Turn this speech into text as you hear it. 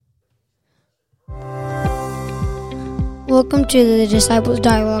Welcome to the Disciples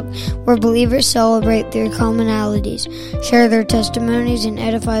Dialogue, where believers celebrate their commonalities, share their testimonies, and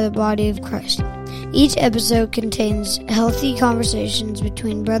edify the body of Christ. Each episode contains healthy conversations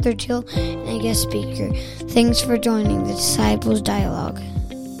between Brother Teal and a guest speaker. Thanks for joining the Disciples Dialogue.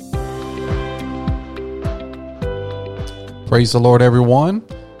 Praise the Lord, everyone.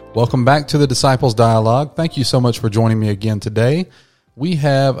 Welcome back to the Disciples Dialogue. Thank you so much for joining me again today. We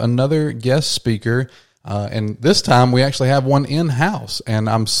have another guest speaker, and this time we actually have one in-house, and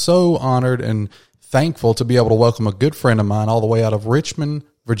I'm so honored and thankful to be able to welcome a good friend of mine all the way out of Richmond,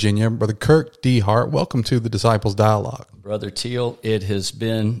 Virginia, Brother Kirk DeHart. Welcome to the Disciples Dialogue. Brother Teal, it has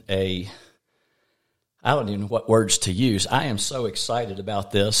been I don't even know what words to use. I am so excited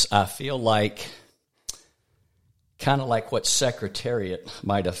about this. I feel like, kind of like what Secretariat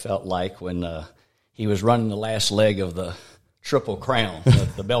might have felt like when he was running the last leg of the Triple Crown,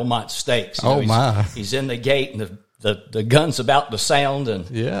 the Belmont Stakes. He's in the gate, and the gun's about to sound, and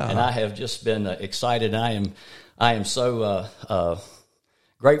I have just been excited. I am so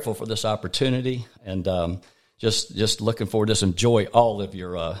grateful for this opportunity, and just looking forward to this. Enjoy all of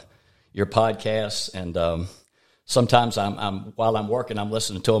your podcasts, and sometimes while I'm working, I'm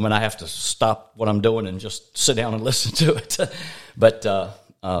listening to them, and I have to stop what I'm doing and just sit down and listen to it.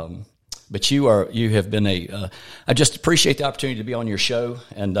 But you have been I just appreciate the opportunity to be on your show,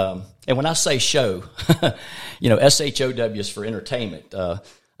 and when I say show, SHOW is for entertainment.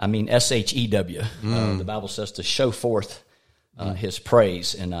 I mean SHEW. The Bible says to show forth His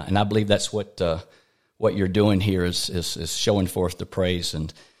praise, and I believe that's what you're doing here is showing forth the praise,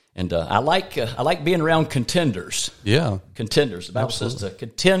 and I like being around contenders. Yeah, contenders. The Bible says to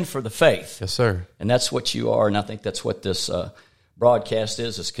contend for the faith. Yes, sir. And that's what you are, and I think that's what this broadcast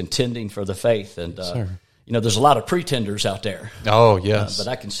is contending for the faith. And there's a lot of pretenders out there. Oh, yes. But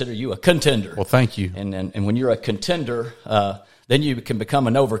I consider you a contender. Well, thank you. And when you're a contender, then you can become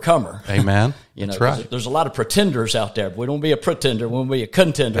an overcomer. Amen. That's right. There's a lot of pretenders out there. But we don't be a pretender. We want to be a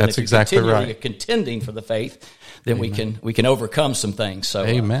contender. That's exactly right. If contending for the faith, then we can overcome some things. So,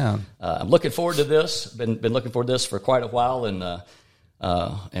 amen. I'm looking forward to this. Been looking forward to this for quite a while, and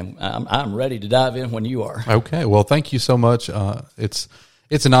I'm ready to dive in when you are. Okay. Well, thank you so much.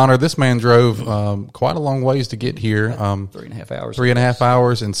 It's an honor. This man drove quite a long ways to get here. 3.5 hours. 3.5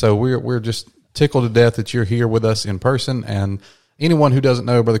 hours, and so we're just tickled to death that you're here with us in person. And anyone who doesn't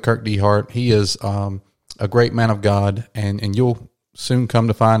know Brother Kirk DeHart, he is a great man of God, and you'll soon come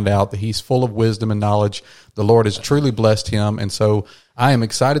to find out that he's full of wisdom and knowledge. The Lord has truly blessed him, and so I am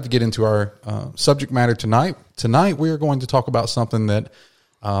excited to get into our subject matter tonight. Tonight we are going to talk about something that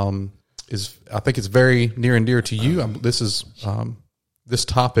I think it's very near and dear to you. This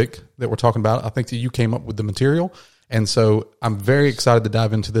topic that we're talking about, I think that you came up with the material, and so I'm very excited to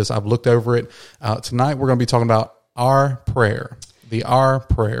dive into this. I've looked over it. Tonight we're going to be talking about our prayer. The Our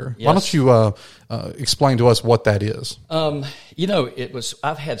Prayer. Yes. Why don't you explain to us what that is?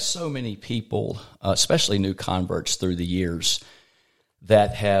 I've had so many people, especially new converts through the years,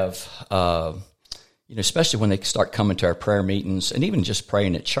 that have, especially when they start coming to our prayer meetings and even just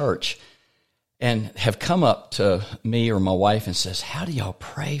praying at church, and have come up to me or my wife and says, "How do y'all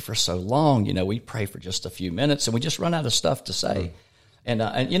pray for so long? We pray for just a few minutes and we just run out of stuff to say."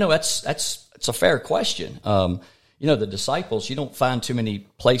 Mm. That's a fair question. The disciples, you don't find too many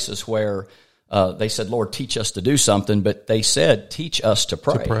places where they said, "Lord, teach us to do something," but they said, "Teach us to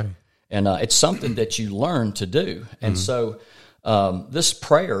pray." And it's something that you learn to do. And so this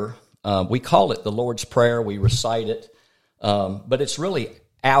prayer, we call it the Lord's Prayer. We recite it, but it's really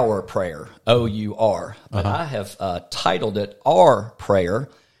our prayer, O-U-R. But I have titled it Our Prayer,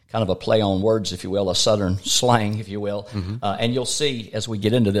 kind of a play on words, if you will, a Southern slang, if you will. Mm-hmm. And you'll see as we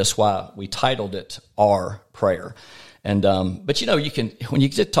get into this why we titled it Our Prayer. And but you can, when you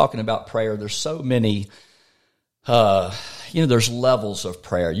get talking about prayer, there's so many. There's levels of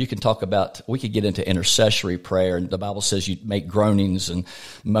prayer. You can talk about. We could get into intercessory prayer, and the Bible says you make groanings and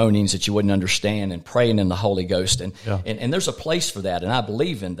moanings that you wouldn't understand, and praying in the Holy Ghost, and there's a place for that, and I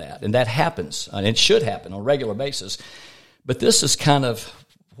believe in that, and that happens, and it should happen on a regular basis. But this is kind of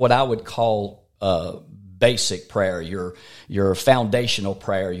what I would call basic prayer, your foundational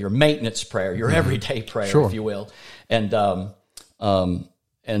prayer, your maintenance prayer, your everyday prayer, if you will. And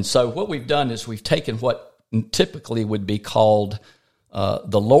so what we've done is we've taken what typically would be called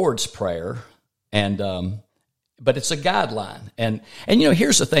the Lord's Prayer, but it's a guideline. And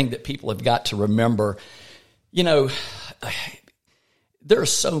here's the thing that people have got to remember. There are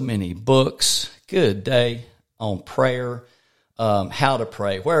so many books, good day, on prayer. How to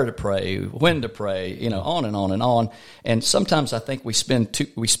pray, where to pray, when to pray, on and on and on. And sometimes I think we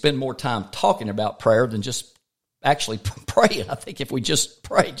spend more time talking about prayer than just actually pray. I think if we just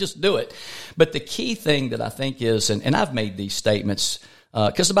pray, just do it. But the key thing that I think is, and I've made these statements,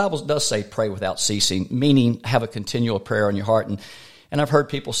 because the Bible does say pray without ceasing, meaning have a continual prayer in your heart. And I've heard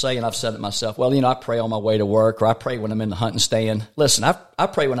people say, and I've said it myself, well, I pray on my way to work, or I pray when I'm in the hunting stand. Listen, I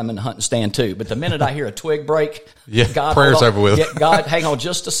pray when I'm in the hunting stand too, but the minute I hear a twig break, God, prayer's over with. God, hang on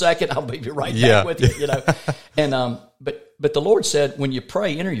just a second, I'll be right back with you, And but the Lord said, when you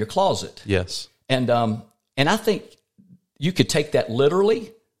pray, enter your closet. Yes. And I think you could take that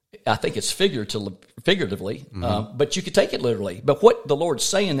literally. I think it's figuratively, but you could take it literally. But what the Lord's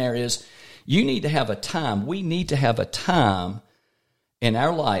saying there is, you need to have a time. We need to have a time in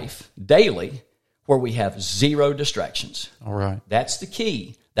our life daily where we have zero distractions. All right. That's the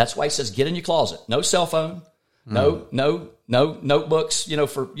key. That's why he says, get in your closet. No cell phone. No notebooks,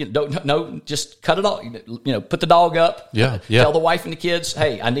 just cut it off. Put the dog up. Yeah. Tell the wife and the kids,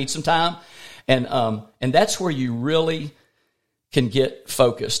 hey, I need some time. And that's where you really can get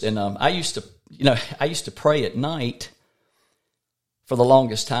focused. And I used to pray at night for the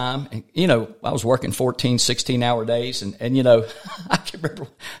longest time. And, I was working 14, 16-hour days. And I can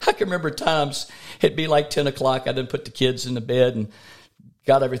remember times it'd be like 10 o'clock. I didn't put the kids in the bed and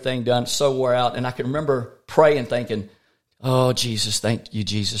got everything done, so wore out. And I can remember praying, thinking, oh, Jesus, thank you,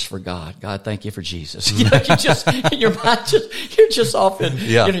 Jesus, for God. God, thank you for Jesus. Your mind you're just off and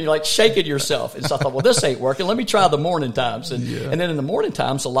you're like shaking yourself. And so I thought, well, this ain't working. Let me try the morning times. And then in the morning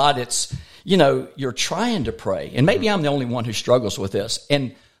times, a lot it's, you're trying to pray. And maybe I'm the only one who struggles with this.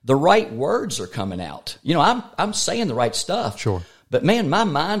 And the right words are coming out. I'm saying the right stuff. Sure. But man, my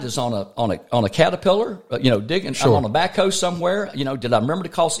mind is on a caterpillar, digging. Sure. I'm on a backhoe somewhere. Did I remember to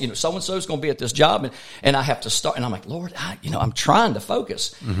call? So and so is going to be at this job, and I have to start. And I'm like, Lord, I'm trying to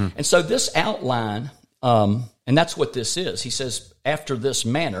focus. Mm-hmm. And so this outline, and that's what this is. He says, after this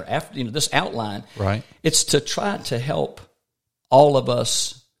manner, after this outline, right? It's to try to help all of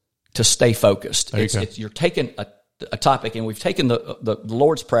us to stay focused. You're taking a topic, and we've taken the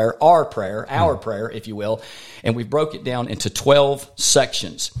Lord's Prayer, our prayer, if you will, and we broke it down into 12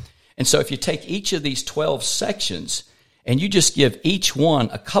 sections. And so if you take each of these 12 sections and you just give each one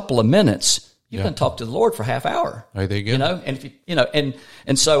a couple of minutes, you can talk to the Lord for half hour. There you go. And if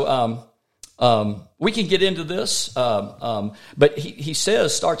and so we can get into this, but he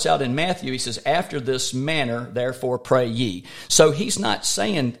starts out in Matthew, he says, after this manner, therefore pray ye. So he's not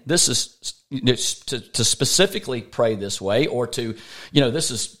saying this is to specifically pray this way, or to,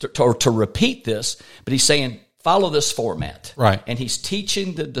 this is to repeat this, but he's saying, follow this format. Right. And he's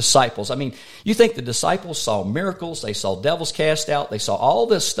teaching the disciples. I mean, you think the disciples saw miracles, they saw devils cast out, they saw all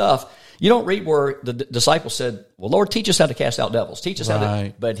this stuff. You don't read where the disciples said, well, Lord, teach us how to cast out devils. Teach us how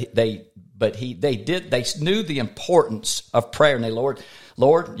to, but they knew the importance of prayer, and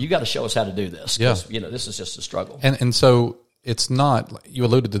Lord, you got to show us how to do this. Because, this is just a struggle. And so it's not, you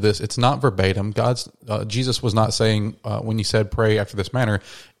alluded to this, it's not verbatim. Jesus was not saying, when he said pray after this manner,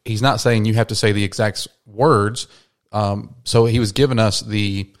 he's not saying you have to say the exact words. So he was giving us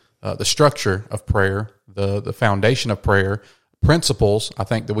the structure of prayer, the foundation of prayer, principles, I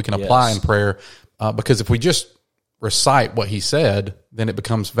think, that we can apply in prayer. Because if we just recite what he said, then it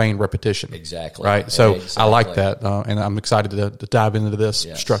becomes vain repetition. Exactly. Right? So exactly. I like that, and I'm excited to dive into this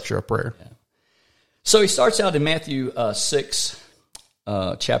structure of prayer. Yeah. So he starts out in Matthew 6,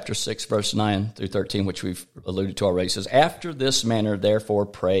 chapter 6, verse 9 through 13, which we've alluded to already. It says, after this manner, therefore,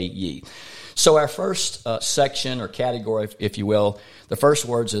 pray ye. So our first section or category, if you will, the first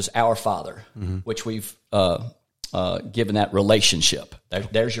words is our Father, which we've given that relationship.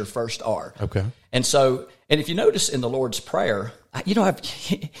 There's your first R. Okay. And so, and if you notice in the Lord's Prayer, isn't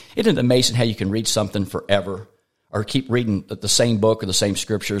it amazing how you can read something forever, or keep reading the same book or the same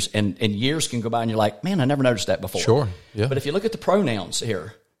scriptures, and years can go by and you're like, man, I never noticed that before. Sure, yeah. But if you look at the pronouns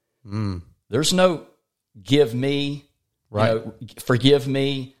here, there's no give me, right. Forgive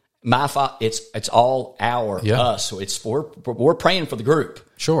me, my father. It's all us. So we're praying for the group.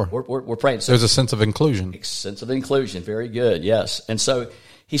 Sure. We're praying. So there's a sense of inclusion. Sense of inclusion. Very good. Yes. And so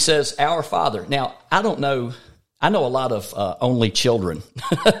he says, our Father. Now, I know a lot of only children.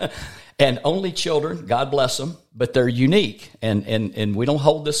 And only children, God bless them, but they're unique, and we don't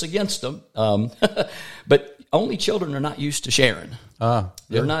hold this against them. But only children are not used to sharing.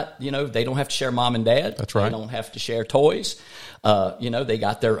 They're not, they don't have to share mom and dad. That's right. They don't have to share toys. They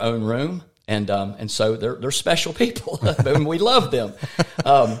got their own room, and so they're special people, and we love them.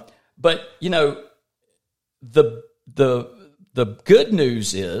 But the good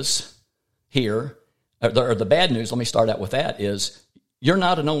news is here, or the bad news. Let me start out with that is, you're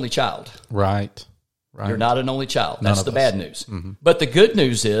not an only child. Right. You're not an only child. That's the bad news. Mm-hmm. But the good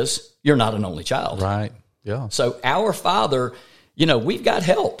news is you're not an only child. Right. Yeah. So our Father, we've got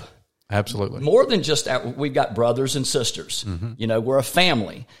help. Absolutely. More than just we've got brothers and sisters. We're a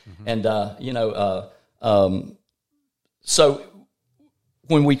family. And, so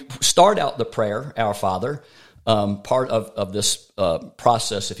when we start out the prayer, Our Father, part of this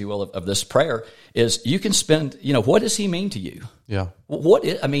process, if you will, of this prayer is you can spend, what does he mean to you? Yeah.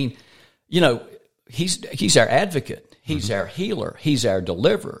 He's our advocate. He's our healer. He's our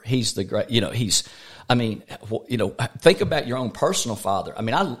deliverer. He's the great, think about your own personal father.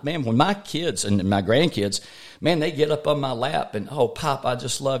 When my kids and my grandkids, man, they get up on my lap and, oh, Pop, I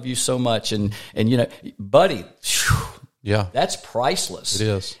just love you so much. And buddy, whew, yeah, that's priceless. It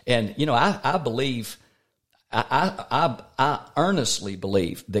is. And, I believe, I earnestly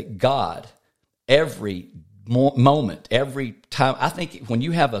believe that God, every moment, every time, I think when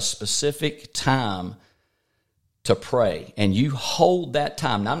you have a specific time to pray and you hold that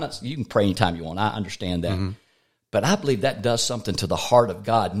time, now you can pray anytime you want, I understand that, but I believe that does something to the heart of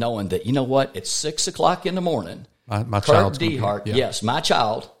God, knowing that, it's 6 o'clock in the morning. My Kirk DeHart, yes, my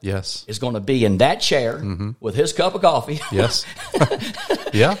child, yes, is going to be in that chair with his cup of coffee, yes,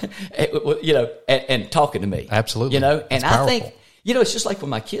 yeah, and talking to me, absolutely, and I think, it's just like when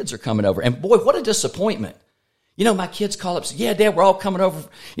my kids are coming over, and boy, what a disappointment. My kids call up and say, yeah, Dad, we're all coming over,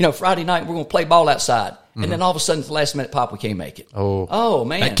 Friday night, we're going to play ball outside. And then all of a sudden, at the last minute, Pop, we can't make it. Oh,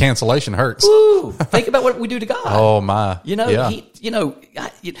 man. That cancellation hurts. Ooh, think about what we do to God. Oh, my. Yeah.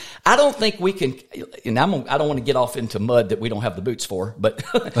 I don't think we can, and I don't want to get off into mud that we don't have the boots for, but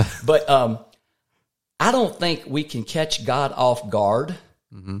I don't think we can catch God off guard.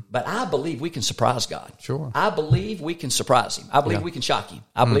 But I believe we can surprise God. Sure. I believe we can surprise him. I believe we can shock him.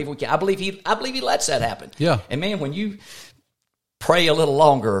 I believe we can. I believe he lets that happen. Yeah. And man, when you pray a little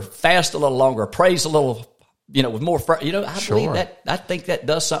longer, fast a little longer, praise a little, with more, I believe that. I think that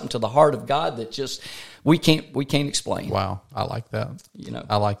does something to the heart of God that just we can't explain. Wow, I like that.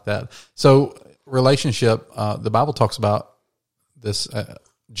 I like that. So relationship, the Bible talks about this.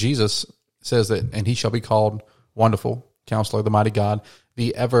 Jesus says that, and he shall be called Wonderful Counselor, the Mighty God,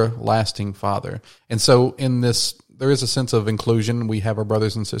 the Everlasting Father. And so in this, there is a sense of inclusion. We have our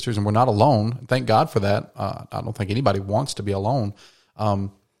brothers and sisters, and we're not alone. Thank God for that. I don't think anybody wants to be alone.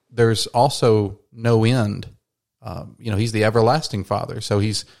 There's also no end. He's the Everlasting Father. So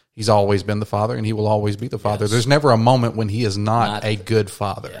he's always been the Father, and he will always be the Father. Yes. There's never a moment when he is not a good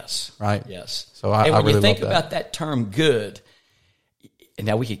Father. Yes. Right? Yes. So I really love that. And when you think about that term good, and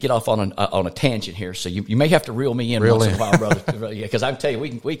now we could get off on a tangent here, so you may have to reel me in once in a while, brother, because I can tell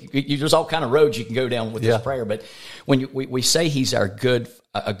you, there's all kind of roads you can go down with this prayer. But when we say he's our good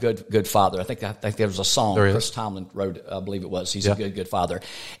Father, I think there was a song Chris Tomlin wrote, I believe it was. He's a good Father,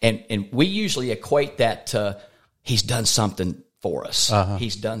 and we usually equate that to he's done something for us.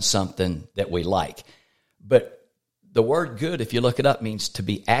 He's done something that we like, but the word "good," if you look it up, means to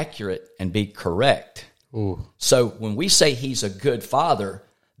be accurate and be correct. Ooh. So when we say he's a good father,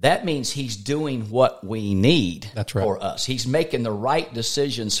 that means he's doing what we need for us. He's making the right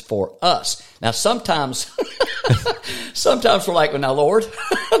decisions for us. Now, sometimes we're like, well, now, Lord,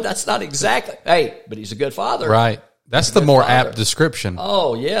 that's not exactly, but he's a good father. Right. That's the more apt description.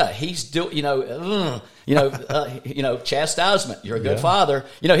 Oh, yeah. He's doing, chastisement. You're a good father.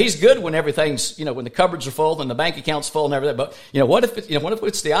 He's good when everything's, when the cupboards are full and the bank account's full and everything. But, what if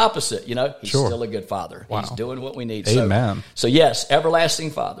it's the opposite? He's still a good father. Wow. He's doing what we need. Amen. So yes,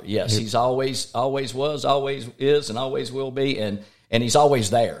 everlasting Father. Yes, he's always was, always is, and always will be. And he's always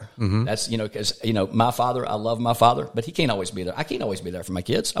there. Mm-hmm. That's, because, my father, I love my father, but he can't always be there. I can't always be there for my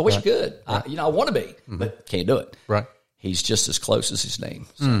kids. I wish I could. Right. I want to be, but can't do it. Right. He's just as close as his name.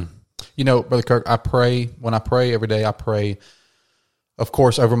 So. Brother Kirk, when I pray every day, I pray, of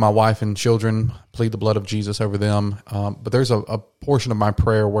course, over my wife and children, plead the blood of Jesus over them. But there's a portion of my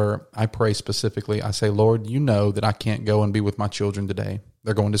prayer where I pray specifically. I say, Lord, you know that I can't go and be with my children today.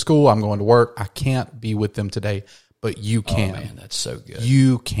 They're going to school. I'm going to work. I can't be with them today. But you can. Oh, man, that's so good.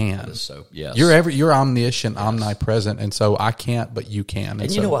 You can. That is so, yes. You're omniscient, omnipresent, and so I can't, but you can.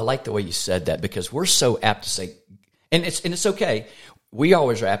 And I like the way you said that, because we're so apt to say, and it's okay. We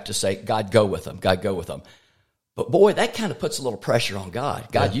always are apt to say, God, go with them. God, go with them. But boy, that kind of puts a little pressure on God.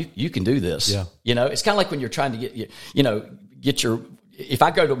 God, you can do this. Yeah. It's kind of like when you're trying to get your. If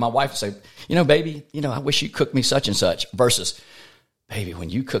I go to my wife and say, baby, I wish you cooked me such and such, versus, baby, when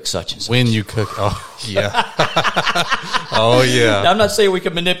you cook such and such. When you cook, oh, yeah. Oh, yeah. Now, I'm not saying we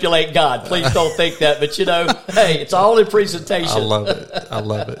can manipulate God. Please don't think that. But, hey, it's all in presentation. I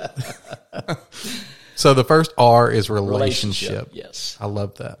love it. So the first R is relationship. Yes. I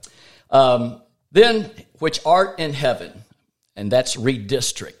love that. Then, which art in heaven, and that's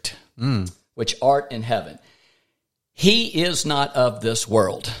redistrict. which art in heaven. He is not of this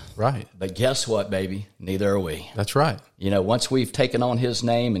world. Right. But guess what, baby? Neither are we. That's right. Once we've taken on his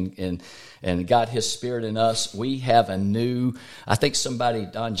name and got his spirit in us, we have a new, I think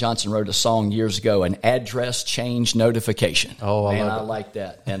Don Johnson wrote a song years ago, an address change notification. Oh, I like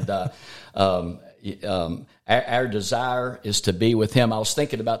that. And our desire is to be with him. I was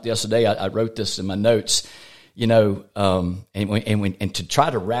thinking about this yesterday. I wrote this in my notes, and to try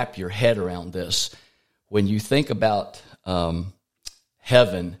to wrap your head around this. When you think about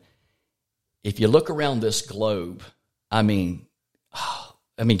heaven, if you look around this globe,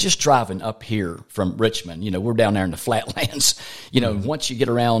 just driving up here from Richmond, we're down there in the flatlands. Once you get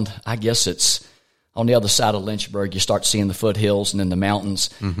around, I guess it's on the other side of Lynchburg, you start seeing the foothills and then the mountains.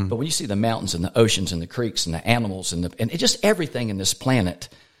 Mm-hmm. But when you see the mountains and the oceans and the creeks and the animals and it's just everything in this planet,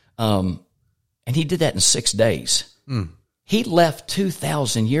 and he did that in 6 days. Mm. He left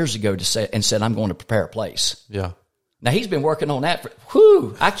 2,000 years ago and said, I'm going to prepare a place. Yeah. Now, he's been working on that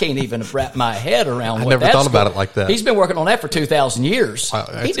I can't even wrap my head around I never thought about it like that. He's been working on that for 2,000 years.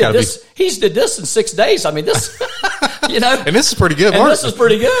 He did this in 6 days. And this is pretty good. This is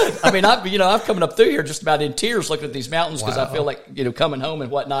pretty good. I've coming up through here just about in tears looking at these mountains because I feel like, coming home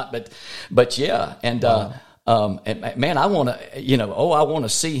and whatnot. But yeah. And, wow. Man, I want to, I want to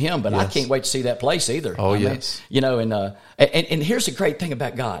see him, but yes. I can't wait to see that place either. Oh, yes. And here's the great thing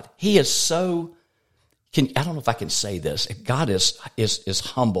about God. He is so, I don't know if I can say this. God is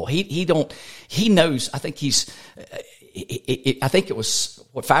humble. He knows, I think I think it was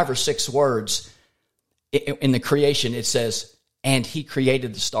 5 or 6 words in the creation. It says, and he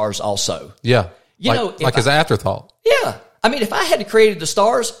created the stars also. Yeah. Like his afterthought. Yeah. If I had created the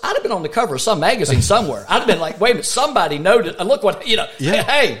stars, I'd have been on the cover of some magazine somewhere. I'd have been like, wait a minute, somebody noted. Look what, yeah.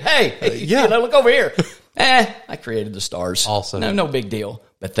 hey, yeah. Look over here. I created the stars. Also. No big deal.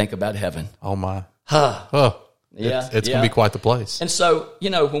 But think about heaven. Oh, my. Yeah. It's going to be quite the place. And so,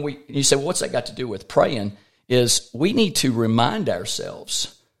 when you say, well, what's that got to do with praying, is we need to remind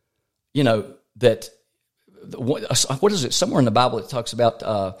ourselves, that, what is it? Somewhere in the Bible it talks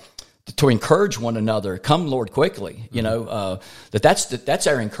about, to encourage one another, come Lord quickly, that's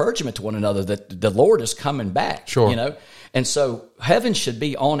our encouragement to one another, that the Lord is coming back, sure. And so heaven should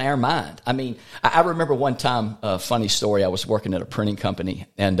be on our mind. I remember one time, a funny story, I was working at a printing company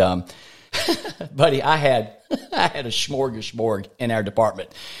and, buddy, I had a smorgasbord in our department.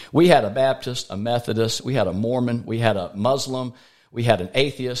 We had a Baptist, a Methodist, we had a Mormon, we had a Muslim, we had an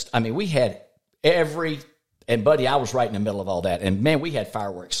atheist. We had and buddy, I was right in the middle of all that. And man, we had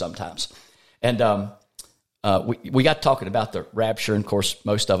fireworks sometimes. And we got talking about the rapture. And of course,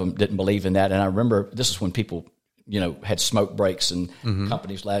 most of them didn't believe in that. And I remember this is when people, had smoke breaks and mm-hmm.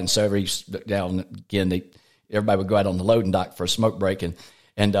 companies loud. And so everybody would go out on the loading dock for a smoke break. And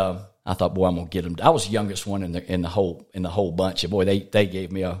I thought, boy, I'm going to get them. I was the youngest one in the whole bunch. And boy, they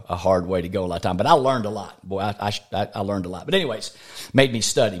gave me a hard way to go a lot of time. But I learned a lot. Boy, I learned a lot. But anyways, made me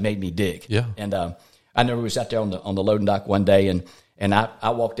study, made me dig. Yeah. And I never was out there on the loading dock one day, and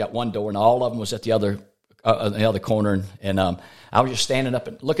I walked out one door, and all of them was at the other corner, and I was just standing up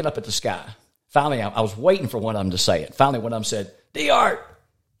and looking up at the sky. Finally, I was waiting for one of them to say it. Finally, one of them said, DeHart,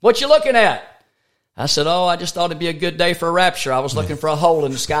 what you looking at? I said, I just thought it'd be a good day for a rapture. I was looking for a hole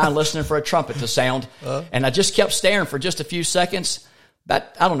in the sky and listening for a trumpet to sound, and I just kept staring for just a few seconds.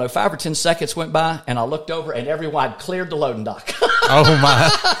 About, 5 or 10 seconds went by, and I looked over, and everyone had cleared the loading dock. Oh, my.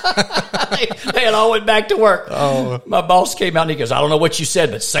 they had all went back to work. Oh. My boss came out, and he goes, I don't know what you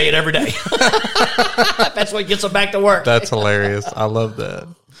said, but say it every day. That's what gets them back to work. That's hilarious. I love that.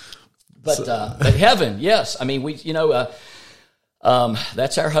 But heaven, yes.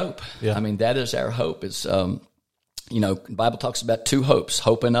 That's our hope. Yeah. That is our hope. It's, the Bible talks about 2 hopes,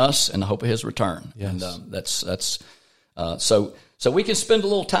 hope in us and the hope of his return. Yes. And so we can spend a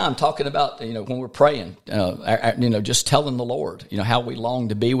little time talking about, when we're praying, just telling the Lord, how we long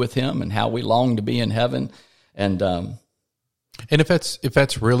to be with him and how we long to be in heaven. And if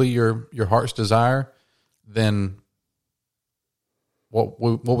that's really your heart's desire, then what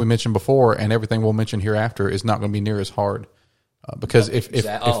we mentioned before and everything we'll mention hereafter is not going to be near as hard. Because if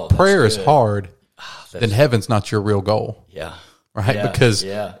prayer is hard, then heaven's not your real goal. Yeah. Right? Yeah, because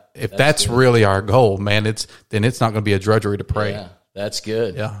if that's really our goal, man, it's not going to be a drudgery to pray. Yeah, that's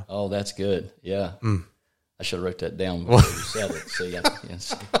good. Yeah. Oh, that's good. Yeah. Mm. I should have wrote that down before you said it.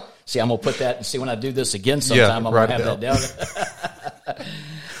 See, I'm going to put that and see when I do this again sometime, I'm going to have that down.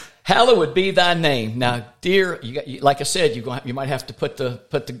 Hallowed be thy name. Now, dear, like I said, you might have to put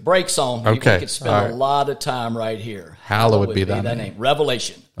the brakes on. Okay. You could spend a lot of time right here. Hallowed be thy name.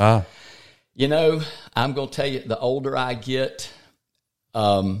 Revelation. Ah. I'm going to tell you, the older I get,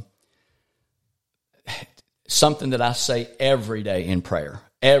 something that I say every day in prayer,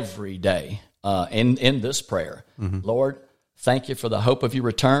 every day in this prayer. Lord, thank you for the hope of your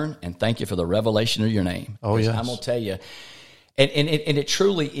return, and thank you for the revelation of your name. Oh, yes. I'm going to tell you, and it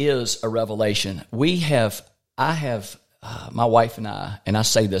truly is a revelation. I have my wife and I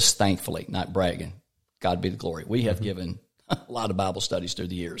say this thankfully, not bragging. God be the glory. We have given a lot of Bible studies through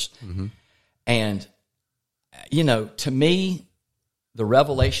the years. And, to me, the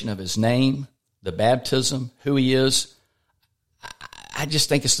revelation of his name, the baptism, who he is, I just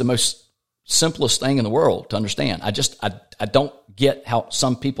think it's the most simplest thing in the world to understand. I don't get how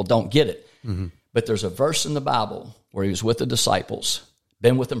some people don't get it. But there's a verse in the Bible where he was with the disciples,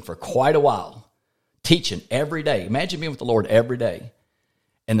 been with them for quite a while, teaching every day. Imagine being with the Lord every day.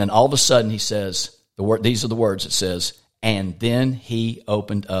 And then all of a sudden he says, these are the words it says, and then he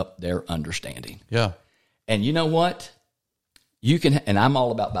opened up their understanding. Yeah. And you know what? You can, and I'm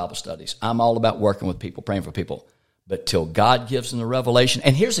all about Bible studies. I'm all about working with people, praying for people. But till God gives them the revelation,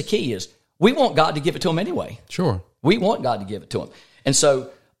 and here's the key is, we want God to give it to them anyway. Sure. We want God to give it to them. And so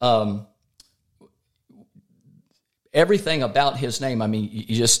everything about his name, I mean,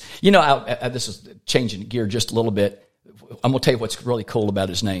 you just, this is changing gear just a little bit. I'm going to tell you what's really cool about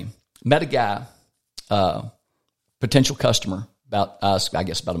his name. Met a guy, potential customer, about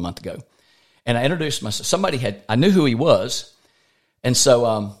a month ago. And I introduced myself. I knew who he was. And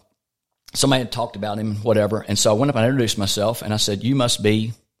so somebody had talked about him, whatever. And so I went up and I introduced myself, and I said, you must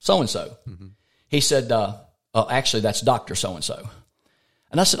be so-and-so. He said, actually, that's Dr. So-and-so.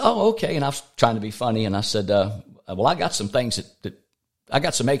 And I said, oh, okay. And I was trying to be funny. And I said, well, I got some things that I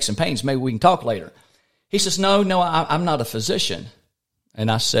got some aches and pains. Maybe we can talk later. He says, no, I'm not a physician. And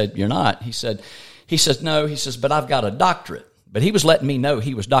I said, you're not? He says, no. He says, but I've got a doctorate. But he was letting me know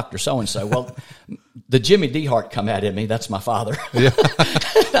he was Dr. So-and-so. Well, the Jimmy DeHart come out at me. That's my father. Yeah.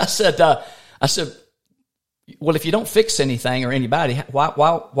 I said, well, if you don't fix anything or anybody, why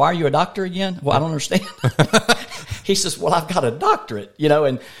are you a doctor again? Well, I don't understand. He says, well, I've got a doctorate,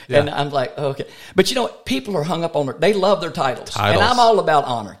 and I'm like, okay. But people are hung up on they love their titles. And I'm all about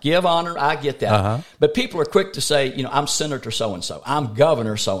honor. Give honor, I get that. But people are quick to say, I'm Senator so-and-so. I'm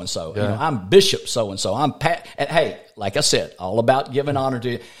Governor so-and-so. Yeah. I'm Bishop so-and-so. I'm Pat. And hey, like I said, all about giving honor to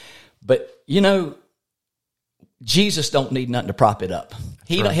you. But, Jesus don't need nothing to prop it up.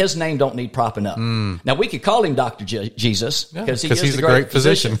 His name don't need propping up. Now, we could call him Dr. Jesus because he's a great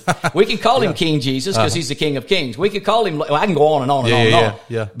physician. We can call him King Jesus because he's the King of Kings. We could call him, I can go on and on and on and on.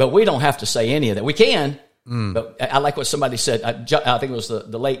 Yeah. But we don't have to say any of that. We can, but I like what somebody said. I think it was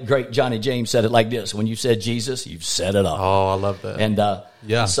the late, great Johnny James said it like this. When you said Jesus, you've said it all. Oh, I love that.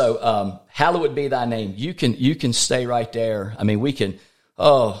 And so hallowed be thy name. You can stay right there. I mean, we can,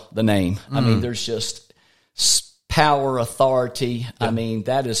 the name. I mean, there's just power, authority. Yeah. I mean,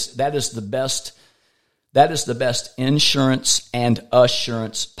 that is the best insurance and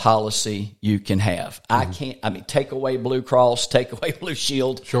assurance policy you can have. Take away Blue Cross, take away Blue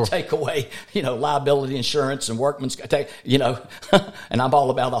Shield, take away, liability insurance and workman's, and I'm all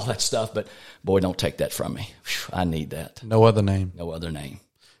about all that stuff, but boy, don't take that from me. Whew, I need that. No other name. No other name.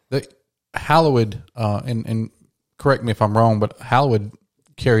 The hallowed, and correct me if I'm wrong, but hallowed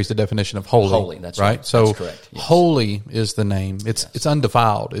carries the definition of holy. Holy, that's right. So that's correct. Yes. Holy is the name. It's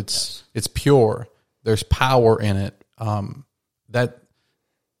undefiled. It's pure. There's power in it. That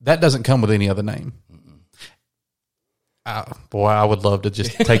doesn't come with any other name. Boy, I would love to just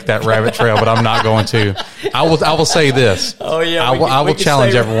take that rabbit trail, but I'm not going to. I will say this. Oh yeah, I will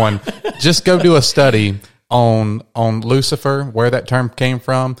challenge everyone. Just go do a study on Lucifer, where that term came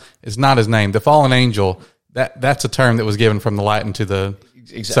from. It's not his name. The fallen angel. That's a term that was given from the light into the.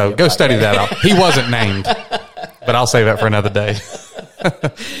 Exactly. So go study that out. He wasn't named, but I'll save that for another day.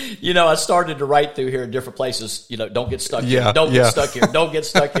 I started to write through here in different places. Don't get stuck here. Don't get stuck here. Don't get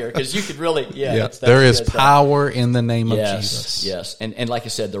stuck here, because you could really. There is power in the name of Jesus. Yes, and like I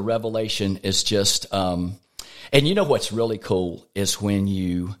said, the revelation is just. And what's really cool is when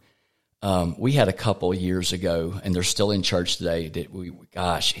you. We had a couple years ago, and they're still in church today.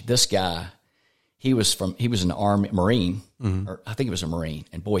 That this guy. He was an Army Marine, or I think he was a Marine,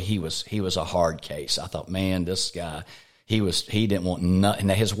 and boy, he was a hard case. I thought, man, this guy, he didn't want nothing.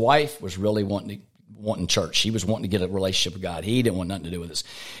 Now, his wife was really wanting church. She was wanting to get a relationship with God. He didn't want nothing to do with this.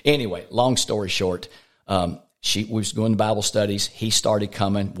 Anyway, long story short, we was going to Bible studies. He started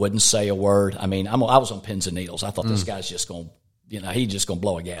coming, wouldn't say a word. I mean, I was on pins and needles. I thought this guy's just going, he's just going to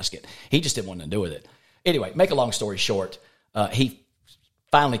blow a gasket. He just didn't want nothing to do with it. Anyway, make a long story short, he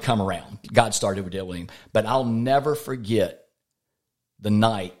finally come around. God started to deal with him. But I'll never forget the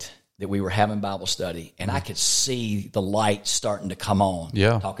night that we were having Bible study, and I could see the light starting to come on,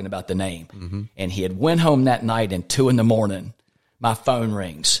 talking about the name. And he had went home that night, and 2 a.m, my phone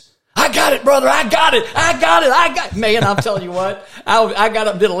rings. I got it, brother. I got it. Man, I'm telling you what, I got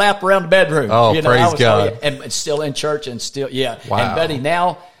up and did a lap around the bedroom. Oh, praise God. And still in church and still, Wow. And Buddy,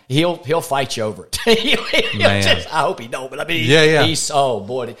 now he'll fight you over it. I hope he don't, but I mean, he's, oh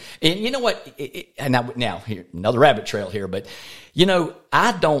boy. And you know what? And now here, another rabbit trail here, but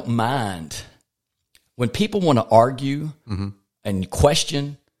I don't mind when people want to argue and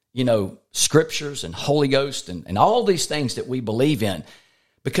question, scriptures and Holy Ghost and all these things that we believe in.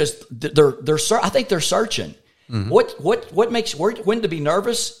 Because I think they're searching. What makes when to be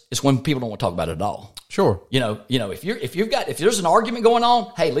nervous is when people don't want to talk about it at all. Sure. If there's an argument going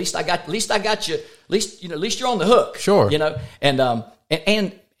on, hey, at least I got you. At least you're on the hook. Sure. And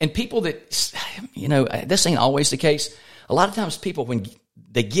people that this ain't always the case. A lot of times people, when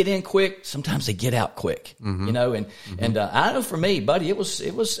they get in quick, sometimes they get out quick. And I know for me, buddy, it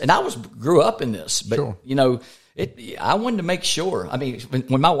was, and I grew up in this, but I wanted to make sure. I mean,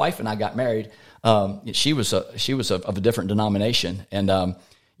 when my wife and I got married, she was of a different denomination, and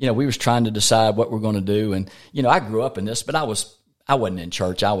we was trying to decide what we're going to do. And I grew up in this, but I wasn't in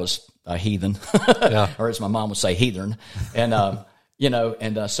church. I was a heathen, or as my mom would say, heathen. And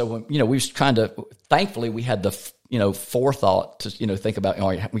so when we was trying to. Thankfully, we had the forethought to think about.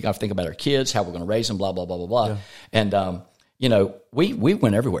 We got to think about our kids, how we're going to raise them, blah blah blah blah blah. And we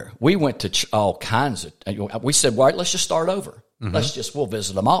went everywhere. We went to all kinds of. We said, "Well, right, let's just start over. We'll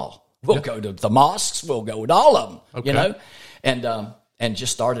visit them all. We'll go to the mosques. We'll go to all of them. Okay. And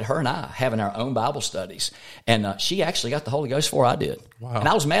just started her and I having our own Bible studies. And she actually got the Holy Ghost before I did. Wow. And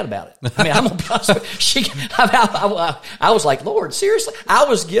I was mad about it. I mean, I'm gonna be honest with you. I was like, Lord, seriously? I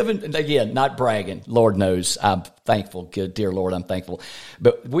was given, and again, not bragging. Lord knows I'm thankful. Good, dear Lord, I'm thankful.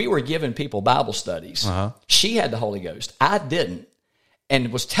 But we were giving people Bible studies. She had the Holy Ghost. I didn't.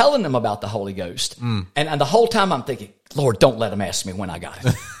 And was telling them about the Holy Ghost. And the whole time I'm thinking, Lord, don't let them ask me when I got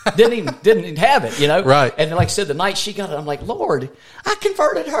it. Didn't even have it, Right. And like I said, the night she got it, I'm like, Lord, I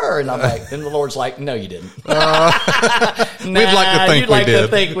converted her. And I'm like, and the Lord's like, no, you didn't. We'd like to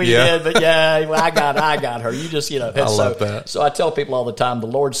think we did. But I got her. You just, I love that. So I tell people all the time, the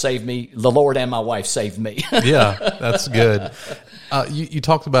Lord saved me. The Lord and my wife saved me. Yeah, that's good. You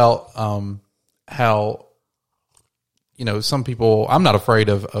talked about how, some people, I'm not afraid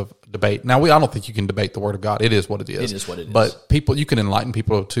of debate. Now, I don't think you can debate the Word of God. It is what it is. It is what it is. But you can enlighten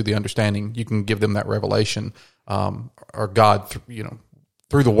people to the understanding. You can give them that revelation, or God,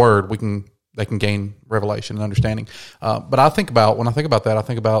 through the Word, they can gain revelation and understanding. But when I think about that, I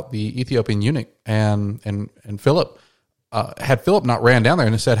think about the Ethiopian eunuch and Philip. Had Philip not ran down there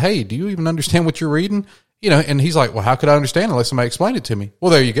and said, "Hey, do you even understand what you're reading?" And he's like, well, how could I understand unless somebody explained it to me?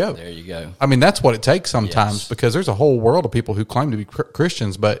 Well, there you go. There you go. I mean, that's what it takes sometimes, because there's a whole world of people who claim to be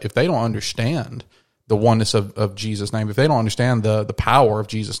Christians, but if they don't understand the oneness of Jesus' name, if they don't understand the power of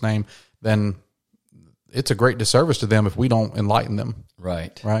Jesus' name, then it's a great disservice to them if we don't enlighten them.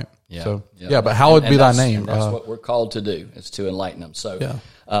 Right. Right? Yeah. So, but hallowed be thy name. And that's what we're called to do, is to enlighten them. So,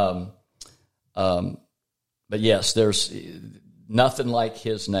 but yes, there's nothing like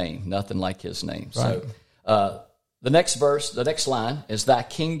his name. Nothing like his name. Right. So the next verse, the next line is "Thy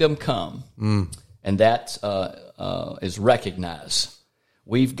kingdom come," and that is recognized.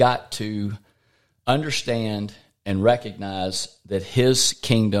 We've got to understand and recognize that His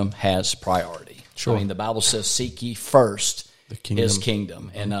kingdom has priority. Sure. I mean, the Bible says, "Seek ye first His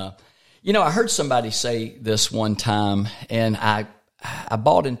kingdom." And I heard somebody say this one time, and I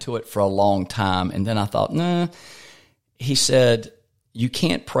bought into it for a long time, and then I thought, nah. He said, you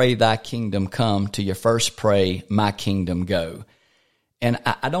can't pray thy kingdom come till you first pray my kingdom go. And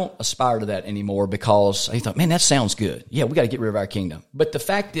I don't aspire to that anymore, because I thought, man, that sounds good. Yeah, we got to get rid of our kingdom. But the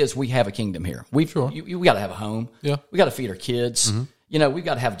fact is, we have a kingdom here. We got to have a home. Yeah. We got to feed our kids. Mm-hmm. We've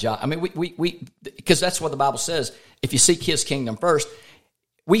got to have a job. I mean, we because that's what the Bible says. If you seek His kingdom first,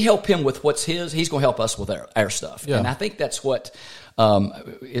 we help Him with what's His. He's going to help us with our stuff. Yeah. And I think that's what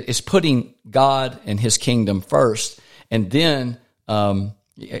is putting God and His kingdom first. And then, then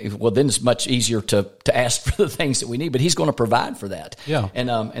it's much easier to ask for the things that we need. But He's going to provide for that. Yeah.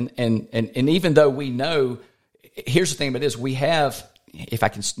 And even though we know, here's the thing about it is, we have, if I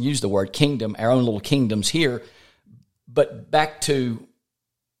can use the word kingdom, our own little kingdoms here. But back to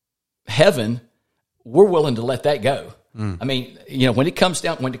heaven, we're willing to let that go. I mean, when it comes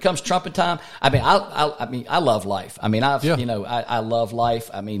trumpet time, I love life. I mean, I love life.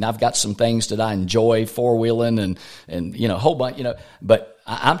 I mean, I've got some things that I enjoy, four-wheeling and a whole bunch, but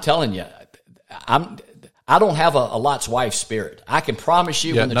I'm telling you, I I don't have a Lot's wife spirit. I can promise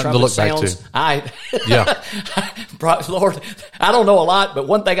you when the trumpet sounds, Lord, I don't know a lot, but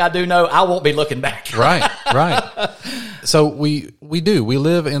one thing I do know, I won't be looking back. Right. So we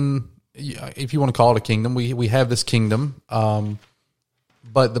live in, if you want to call it a kingdom, we have this kingdom,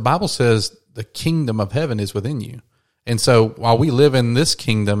 but the Bible says the kingdom of heaven is within you. And so while we live in this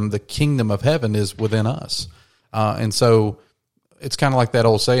kingdom, the kingdom of heaven is within us. And so it's kind of like that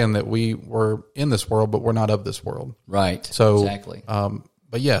old saying that we were in this world, but we're not of this world. Right. So, exactly.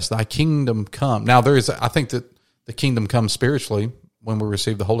 But yes, thy kingdom come. Now I think that the kingdom comes spiritually when we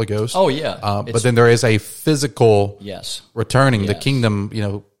receive the Holy Ghost. Oh yeah. But then there is a physical returning. Yes. The kingdom,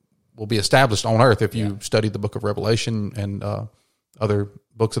 will be established on earth if you study the book of Revelation and other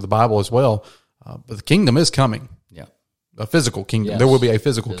books of the Bible as well. But the kingdom is coming. Yeah. A physical kingdom. Yes. There will be a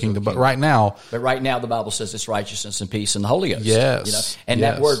physical kingdom. But right now, the Bible says it's righteousness and peace in the Holy Ghost. Yes. And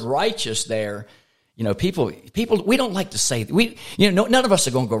that word righteous there, people, we don't like to say that. None of us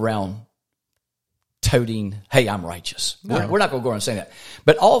are going to go around toting, hey, I'm righteous. No. We're not going to go around saying that.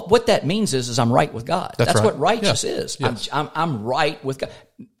 But what that means is I'm right with God. That's right. what righteous is. Yes. I'm right with God.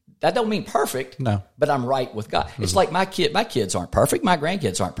 That don't mean perfect. No. But I'm right with God. Mm-hmm. It's like my kids aren't perfect. My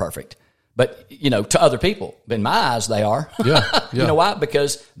grandkids aren't perfect. But, to other people, in my eyes, they are. Yeah. You know why?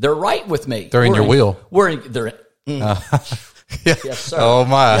 Because they're right with me. They're in your will. Yes, sir. Oh,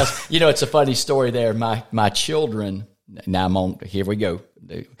 my. Yes. It's a funny story there. My children, now here we go.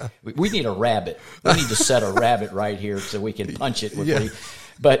 We need a rabbit. We need to set a rabbit right here so we can punch it.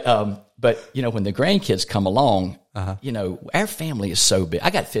 But when the grandkids come along, our family is so big. I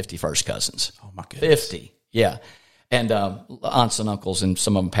got 50 first cousins. Oh, my goodness. 50. Yeah. And aunts and uncles, and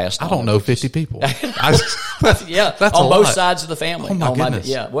some of them passed on. I don't know 50 people. Yeah, that's on a both lot. sides of the family. Oh, my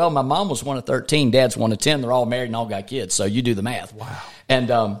goodness. Well, my mom was one of 13. Dad's one of 10. They're all married and all got kids. So you do the math. Wow.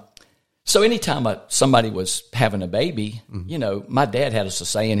 And so anytime somebody was having a baby, my dad had us a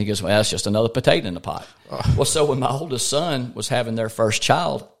saying. He goes, well, that's just another potato in the pot. Well, so when my oldest son was having their first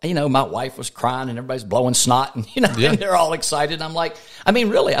child, my wife was crying and everybody's blowing snot and, and they're all excited. I'm like,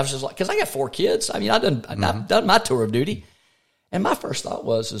 really, I was just like, because I got 4 kids. I've done my tour of duty. And my first thought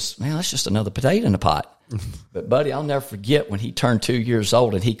was, man, that's just another potato in the pot. But, buddy, I'll never forget when he turned 2 years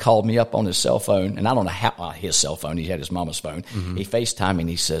old and he called me up on his cell phone. And I don't know how, his cell phone, he had his mama's phone. Mm-hmm. He FaceTimed me and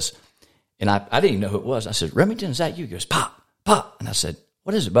he says, and I didn't even know who it was. I said, Remington, is that you? He goes, Pop. And I said,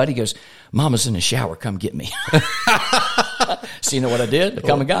 what is it, buddy? He goes, Mama's in the shower. Come get me. So you know what I did? I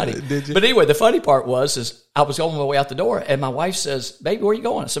come and got him. Did you? But anyway, the funny part was I was on my way out the door, and my wife says, baby, where are you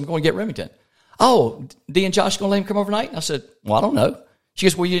going? I said, I'm going to get Remington. Oh, Dee and Josh going to let him come overnight? And I said, well, I don't know. She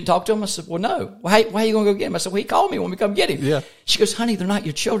goes, well, you didn't talk to him? I said, well, no. Well, why are you going to go get him? I said, well, he called me when we come get him. Yeah. She goes, honey, they're not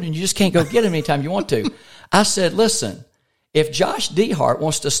your children. You just can't go get him anytime you want to. I said, listen, if Josh DeHart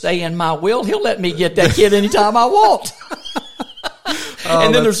wants to stay in my will, he'll let me get that kid anytime I want.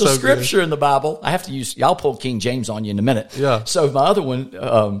 And then there's a scripture in the Bible. I have to use, I'll pull King James on you in a minute. Yeah. So my other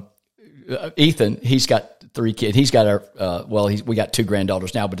one, Ethan, he's got 3 kids. He's got we got 2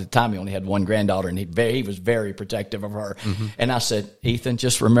 granddaughters now, but at the time he only had 1 granddaughter, and he was very protective of her. Mm-hmm. And I said, Ethan,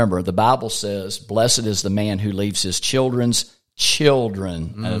 just remember, the Bible says, blessed is the man who leaves his children's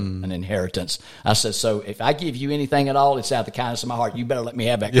children an inheritance. I said, so if I give you anything at all, it's out of the kindness of my heart. You better let me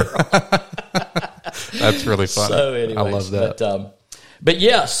have that girl. That's really funny. So anyways, I love that. But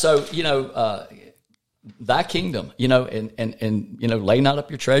yeah, so, thy kingdom, and lay not up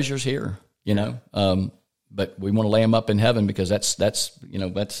your treasures here, but we want to lay them up in heaven because that's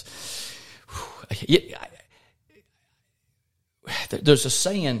there's a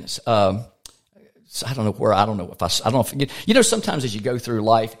saying, I don't know, sometimes as you go through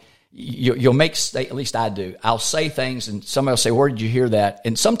life, you'll make, at least I do, I'll say things and somebody will say, where did you hear that?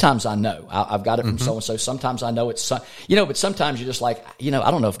 And sometimes I know, I've got it from so-and-so. Sometimes I know it's, but sometimes you're just like, I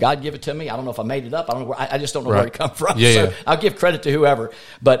don't know if God gave it to me. I don't know if I made it up. I don't know I just don't know where it come from. So I'll give credit to whoever.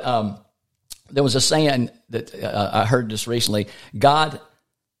 But there was a saying that I heard this recently, God,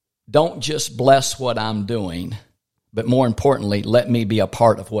 don't just bless what I'm doing, but more importantly, let me be a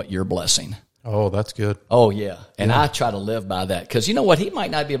part of what you're blessing. Oh, that's good. Oh, yeah. And I try to live by that because you know what? He might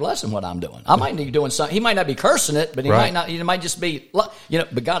not be blessing what I'm doing. I might be doing something. He might not be cursing it, but he might not. It might just be, but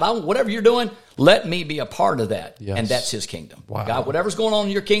God, whatever you're doing, let me be a part of that. Yes. And that's his kingdom. Wow. God, whatever's going on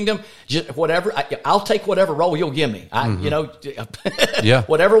in your kingdom, just whatever, I'll take whatever role you'll give me.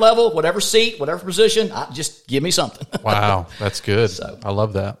 Whatever level, whatever seat, whatever position, just give me something. Wow. That's good. I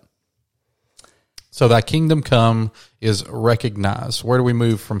love that. So thy kingdom come is recognized. Where do we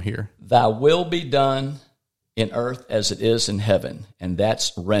move from here? Thy will be done in earth as it is in heaven. And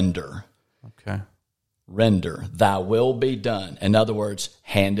that's render. Okay. Render. Thy will be done. In other words,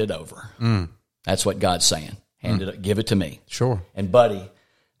 hand it over. That's what God's saying. Hand it up, give it to me. Sure. And buddy,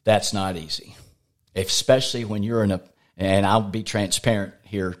 that's not easy. Especially when you're and I'll be transparent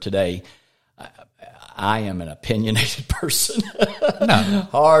here today, I am an opinionated person. No.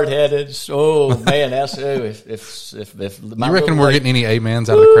 Hard-headed. Oh, man, that's if my you reckon we're lady, getting any amens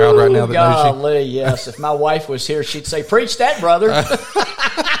out of the crowd right now that golly, knows you? Yes. If my wife was here, she'd say, preach that, brother.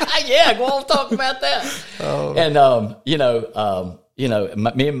 Yeah, go on, talk about that. Oh. And,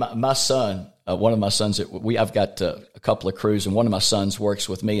 me and my son, one of my sons, I've got a couple of crews, and one of my sons works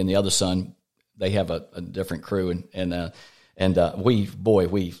with me, and the other son, they have a different crew, and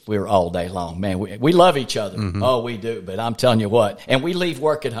we're all day long, man. We love each other. Mm-hmm. Oh, we do. But I'm telling you what, and we leave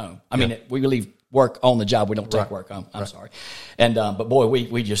work at home. I mean, we leave work on the job. We don't take work home. I'm sorry. And, but boy,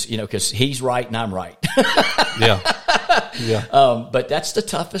 we just, cause he's right and I'm right. Yeah. Yeah. But that's the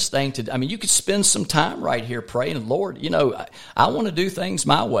toughest thing to do. I mean, you could spend some time right here praying, Lord, I want to do things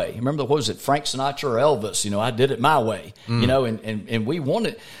my way. Remember, what was it, Frank Sinatra or Elvis? I did it my way, and we want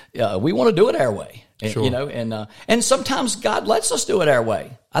to do it our way. Sure. And sometimes God lets us do it our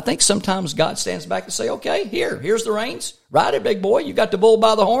way. I think sometimes God stands back and say, okay, here's the reins. Ride it, big boy. You got the bull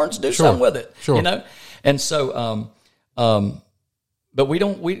by the horns. Do something with it. Sure. And so, but we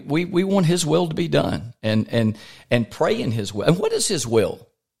don't, we want His will to be done and pray in His will. And what is His will?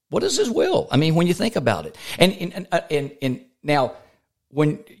 What is His will? I mean, when you think about it, and now,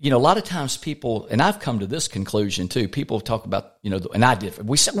 when, a lot of times people, and I've come to this conclusion too, people talk about, and I did,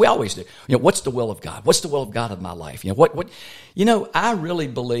 we always do, what's the will of God? What's the will of God of my life? I really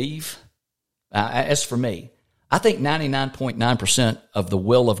believe, as for me, I think 99.9% of the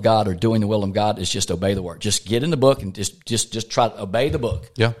will of God or doing the will of God is just obey the word. Just get in the book and just try to obey the book.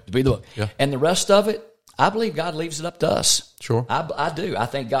 Yeah. Obey the book. Yeah. And the rest of it, I believe God leaves it up to us. Sure. I do. I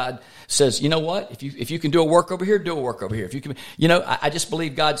think God says, you know what? If you can do a work over here, do a work over here. If you can, I just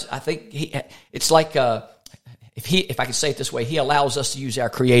believe I think it's like, if I can say it this way, He allows us to use our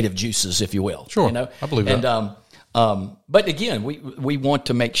creative juices, if you will. Sure. I believe that. And, but again, we want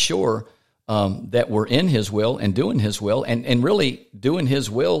to make sure, that we're in His will and doing His will, and really doing His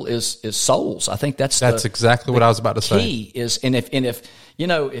will is souls. I think that's exactly what I was about to say. Key is, and if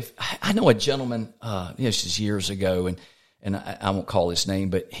I know a gentleman, this is years ago, and I won't call his name,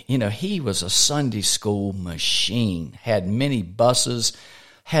 but he was a Sunday school machine. Had many buses,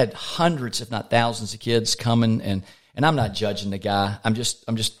 had hundreds, if not thousands, of kids coming, and I'm not judging the guy. I'm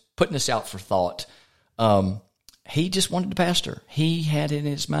just putting this out for thought. He just wanted to pastor. He had in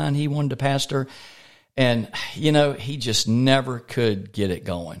his mind he wanted to pastor, and he just never could get it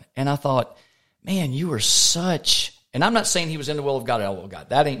going. And I thought, man, you were such. And I'm not saying he was in the will of God or the will of God.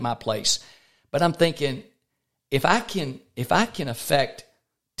 That ain't my place. But I'm thinking, if I can affect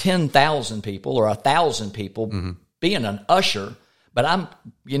 10,000 people or 1,000 people mm-hmm. being an usher, but I'm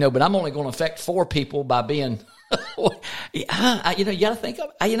only going to affect 4 people by being. You got to think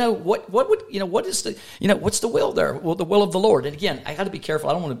of, what's the will there? Well, the will of the Lord. And again, I got to be careful.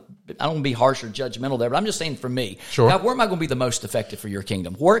 I don't want to be harsh or judgmental there, but I'm just saying for me, sure. God, where am I going to be the most effective for your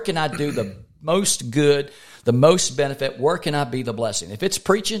kingdom? Where can I do the most good, the most benefit? Where can I be the blessing? If it's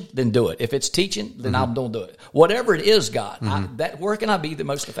preaching, then do it. If it's teaching, then mm-hmm. don't do it. Whatever it is, God, mm-hmm. where can I be the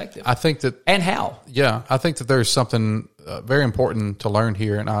most effective? I think that, and how? Yeah, I think that there's something very important to learn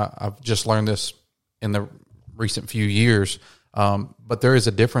here, and I've just learned this in the recent few years. But there is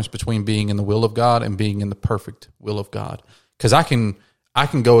a difference between being in the will of God and being in the perfect will of God. Because I can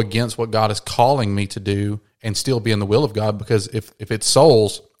go against what God is calling me to do and still be in the will of God, because if it's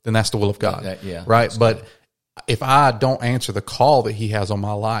souls, then that's the will of God. Yeah, right? But if I don't answer the call that He has on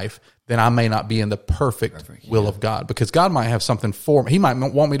my life, then I may not be in the perfect will of God, because God might have something for me. He might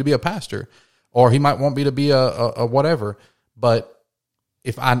want me to be a pastor, or He might want me to be a whatever. But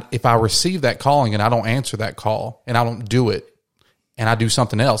if I receive that calling and I don't answer that call and I don't do it and I do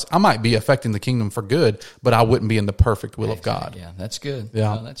something else, I might be affecting the kingdom for good, but I wouldn't be in the perfect will of God. Yeah, that's good.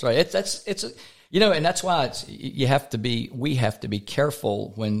 Yeah, no, that's right. And that's why we have to be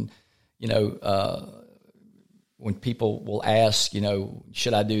careful when, when people will ask,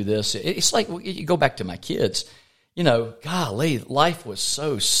 should I do this? It's like, you go back to my kids, golly, life was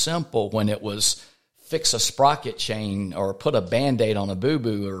so simple when it was fix a sprocket chain or put a Band-Aid on a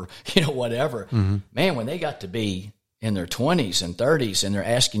boo-boo or, whatever. Mm-hmm. Man, when they got to be in their 20s and 30s and they're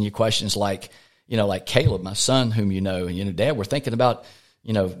asking you questions like Caleb, my son, whom and Dad, we're thinking about,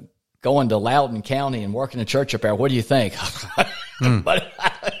 going to Loudoun County and working in church up there. What do you think?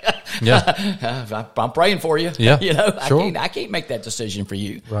 Yeah, I'm praying for you. Yeah, sure. I can't make that decision for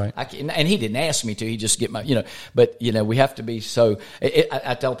you. Right. And he didn't ask me to. He just get my, But we have to be so.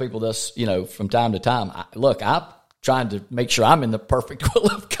 I tell people this, from time to time. trying to make sure I'm in the perfect will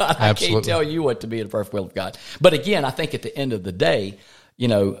of God. I can't tell you what to be in the perfect will of God. But again, I think at the end of the day,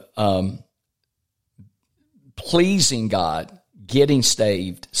 pleasing God, getting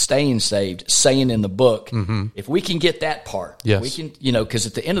saved, staying saved, saying in the book, if we can get that part, we can, because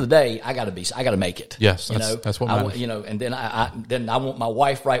at the end of the day, I got to make it. Yes, that's what matters. And then I want my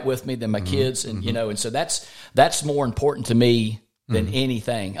wife right with me, then my kids, and and so that's more important to me than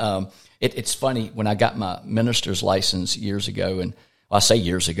anything. It's funny, when I got my minister's license years ago, and I say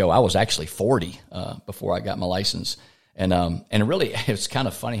years ago, I was actually 40 before I got my license. And really, it's kind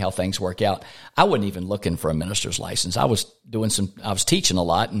of funny how things work out. I wasn't even looking for a minister's license. I was teaching a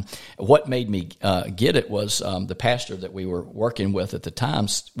lot, and what made me get it was the pastor that we were working with at the time.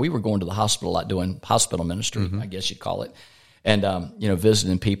 We were going to the hospital a lot, doing hospital ministry, I guess you'd call it, and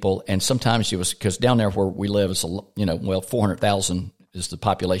visiting people. And sometimes because down there where we live, it's 400,000 is the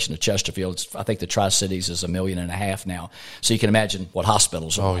population of Chesterfield. I think the Tri-Cities is 1.5 million now. So you can imagine what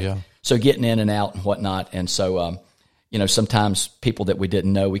hospitals are. Oh yeah. So getting in and out and whatnot, and so. Sometimes people that we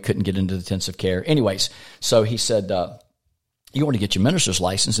didn't know, we couldn't get into intensive care. Anyways, so he said, you want to get your minister's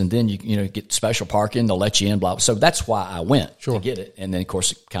license, and then you get special parking, they'll let you in, blah, blah. So that's why I went to get it. And then, of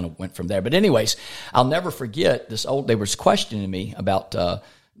course, it kind of went from there. But anyways, I'll never forget they was questioning me about,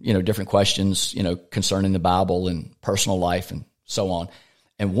 different questions, concerning the Bible and personal life and so on.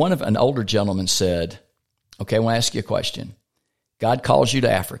 And an older gentleman said, okay, I want to ask you a question. God calls you to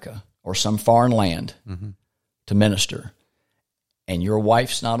Africa or some foreign land to minister, and your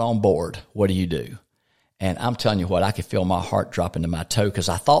wife's not on board, what do you do? And I'm telling you what, I could feel my heart dropping to my toe, because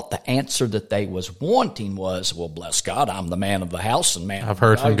I thought the answer that they was wanting was, well, bless God, I'm the man of the house, and man, I've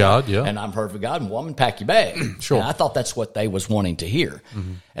heard from God, yeah. And I've heard from God, and woman, pack your bag. Sure. And I thought that's what they was wanting to hear.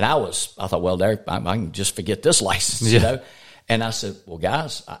 And I thought, well, I can just forget this license, And I said, well,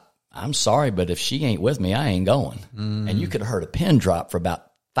 guys, I'm sorry, but if she ain't with me, I ain't going. And you could have heard a pin drop for about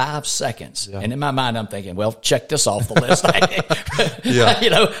 5 seconds. Yeah. And in my mind, I'm thinking, well, check this off the list.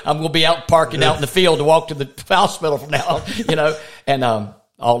 I'm going to be out parking out in the field to walk to the hospital from now on, and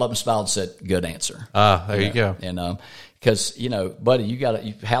all of them smiled and said, good answer. There you go. And because, buddy,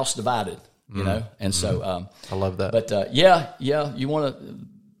 you house divided, and so. I love that. But you want to,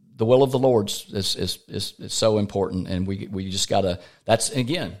 the will of the Lord is so important, and we just got to, that's,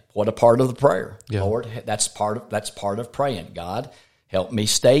 again, what a part of the prayer. Yeah. Lord, that's part of praying. God, help me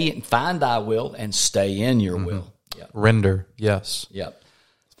find thy will and stay in your will. Yep. Render, yes. Yep.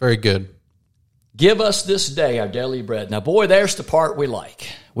 It's very good. Give us this day our daily bread. Now, boy, there's the part we like.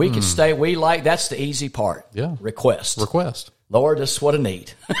 We can stay, that's the easy part. Yeah. Request. Lord, this is what I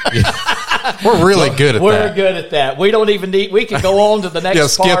need. We're really good at that. We're good at that. We don't even need, we can go on to the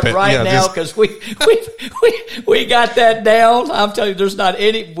next part now, because we got that down. I'm telling you, there's not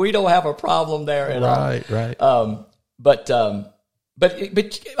we don't have a problem there at all. Right. But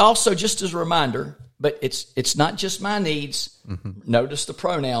also, just as a reminder, but it's not just my needs. Notice the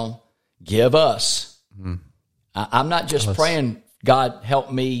pronoun, give us. I'm not just praying, God,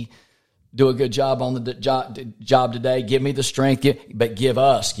 help me do a good job on the job today. Give me the strength, but give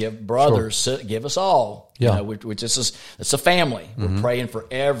us, give brothers, give us all. Yeah. Which is it's a family. We're praying for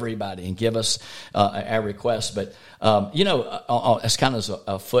everybody, and give us our requests. But as kind of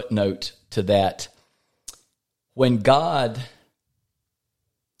a footnote to that, when God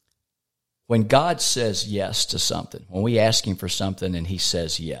says yes to something, when we ask him for something and he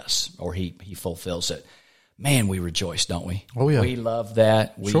says yes, or he fulfills it, man, we rejoice, don't we? Oh yeah, we love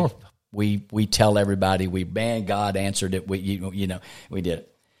that. We tell everybody, God answered it. We did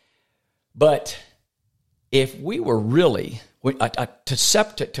it. But if we were really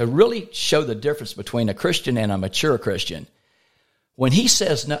to really show the difference between a Christian and a mature Christian, when he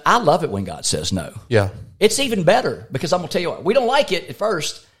says no, I love it when God says no. Yeah, it's even better, because I'm going to tell you what, we don't like it at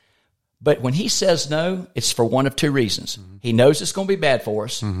first. But when he says no, it's for one of two reasons. He knows it's going to be bad for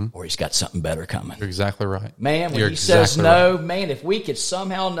us, or he's got something better coming. You're exactly right. Man, when he says no, man, if we could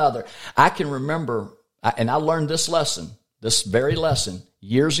somehow or another, I can remember, and I learned this very lesson,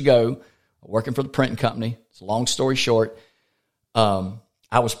 years ago, working for the printing company. It's a long story short. I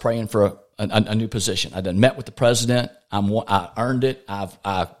was praying for a new position. I done met with the president. I earned it.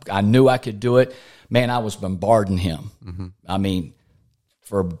 I knew I could do it. Man, I was bombarding him. I mean,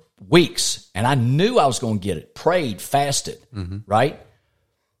 for weeks, and I knew I was going to get it. Prayed, fasted, right?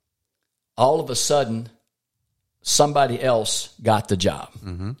 All of a sudden, somebody else got the job.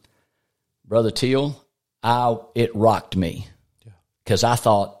 Brother Teal, it rocked me, because I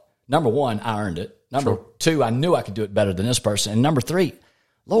thought, number one, I earned it. Number two, I knew I could do it better than this person. And number three,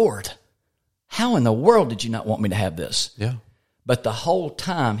 Lord, how in the world did you not want me to have this? Yeah. But the whole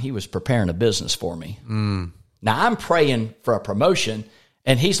time, he was preparing a business for me. Now, I'm praying for a promotion,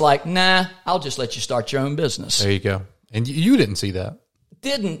 and he's like, nah, I'll just let you start your own business. There you go. And you didn't see that.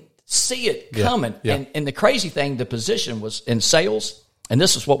 Didn't see it coming. Yeah. And the crazy thing, the position was in sales, and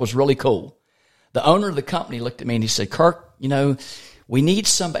this is what was really cool. The owner of the company looked at me and he said, Kirk, we need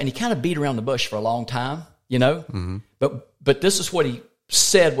somebody, and he kind of beat around the bush for a long time, but this is what he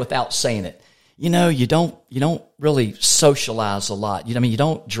said without saying it. You don't really socialize a lot. You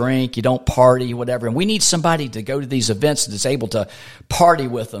don't drink, you don't party, whatever. And we need somebody to go to these events that's able to party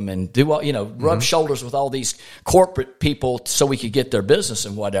with them and do rub shoulders with all these corporate people so we could get their business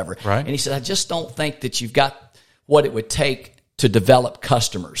and whatever. Right. And he said, I just don't think that you've got what it would take to develop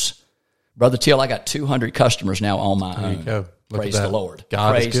customers. Brother Till, I got 200 customers now on my own. There you go. Praise the Lord.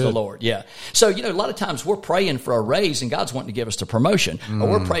 God Praise is good. the Lord. Yeah. So, a lot of times we're praying for a raise and God's wanting to give us the promotion. Or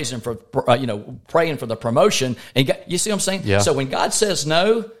we're praying for the promotion. And God, you see what I'm saying? Yeah. So when God says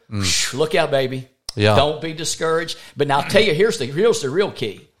no, look out, baby. Yeah. Don't be discouraged. But now I'll tell you, here's the real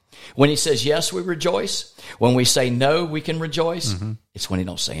key. When he says yes, we rejoice. When we say no, we can rejoice. It's when he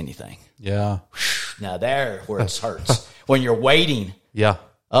don't say anything. Yeah. Now there where it hurts. When you're waiting. Yeah.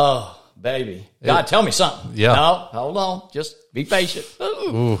 Oh, baby. God, tell me something. Yeah. No, hold on. Just be patient.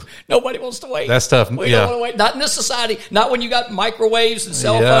 Ooh. Nobody wants to wait. That's tough. We don't want to wait. Not in this society. Not when you got microwaves and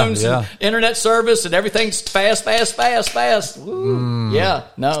cell phones and internet service and everything's fast. Woo. Yeah,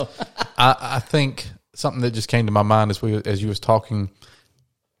 no. I think something that just came to my mind as you was talking,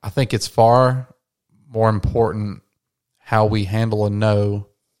 I think it's far more important how we handle a no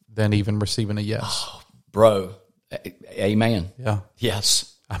than even receiving a yes. Oh, bro, amen. Yeah.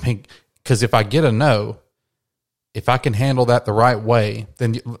 Yes. Because if I get a no, if I can handle that the right way,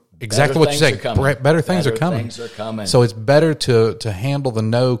 then exactly what you say, better things are coming. Things are coming. So it's better to handle the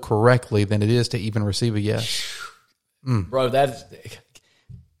no correctly than it is to even receive a yes. Bro,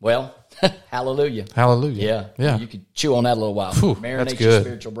 hallelujah. Hallelujah. Yeah. You could chew on that a little while. Marinate your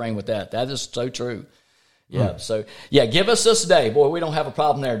spiritual brain with that. That is so true. Yeah. So, give us this day. Boy, we don't have a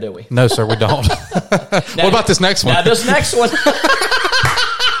problem there, do we? No, sir, we don't. What about this next one? Now, this next one.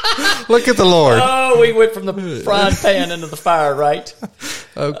 Look at the Lord. Oh, we went from the frying pan into the fire, right?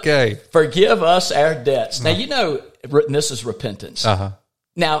 Okay. Forgive us our debts. Now, this is repentance. Uh-huh.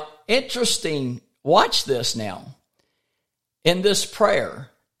 Now, interesting, watch this now. In this prayer,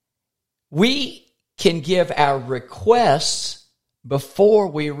 we can give our requests before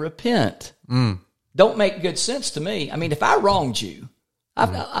we repent. Don't make good sense to me. If I wronged you,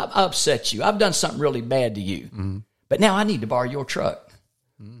 I've upset you, I've done something really bad to you, but now I need to borrow your truck.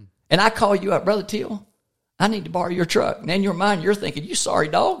 And I call you up, Brother Teal, I need to borrow your truck. And in your mind, you're thinking, you sorry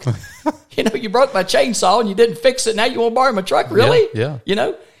dog. You broke my chainsaw and you didn't fix it. Now you want to borrow my truck? Really? Yeah.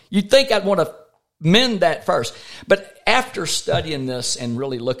 You'd think I'd want to mend that first. But after studying this and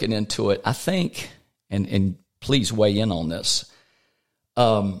really looking into it, I think, and please weigh in on this,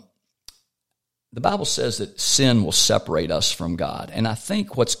 the Bible says that sin will separate us from God. And I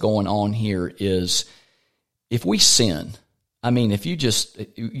think what's going on here is if we sin, if you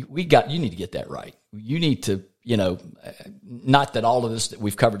you need to get that right. You need to, not that all of this that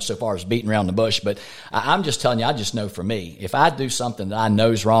we've covered so far is beating around the bush, but I'm just telling you, I just know for me, if I do something that I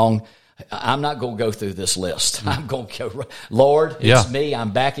know is wrong, I'm not going to go through this list. I'm going to go, Lord, it's me.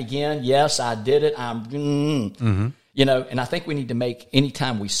 I'm back again. Yes, I did it. And I think we need to make,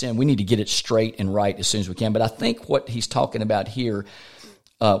 anytime we sin, we need to get it straight and right as soon as we can. But I think what he's talking about here,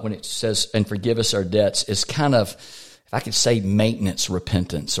 when it says, and forgive us our debts, is kind of, if I could say, maintenance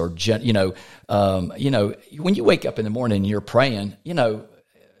repentance, or, when you wake up in the morning and you're praying,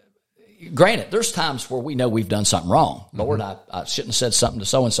 granted, there's times where we know we've done something wrong. Lord, I shouldn't have said something to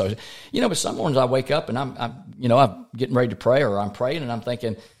so-and-so. But some mornings I wake up and I'm getting ready to pray, or I'm praying and I'm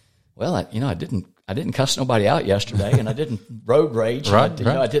thinking, well, I didn't cuss nobody out yesterday, and I didn't road rage. Right,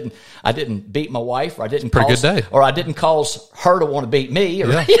 I didn't beat my wife, or I didn't cause her to want to beat me. Or,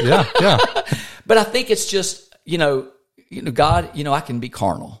 Yeah. But I think it's just, God, I can be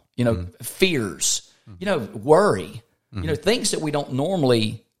carnal, fears, worry, things that we don't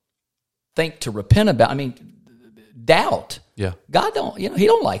normally think to repent about. Doubt. Yeah. God don't, he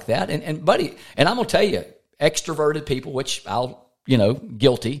don't like that. And buddy, and I'm going to tell you, extroverted people, which I'll,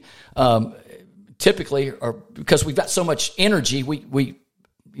 guilty, typically are, because we've got so much energy, we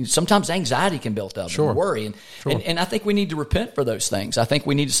sometimes anxiety can build up, and worry, and I think we need to repent for those things. I think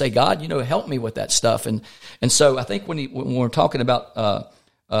we need to say, God, help me with that stuff. And so I think when we're talking about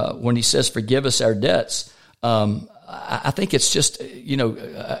when he says forgive us our debts, I think it's just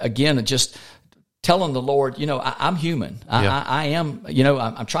again just telling the Lord, I'm human. I am,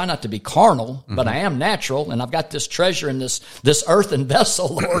 I'm trying not to be carnal, but I am natural, and I've got this treasure in this earthen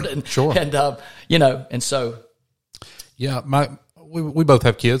vessel, Lord, and and so Yeah, we both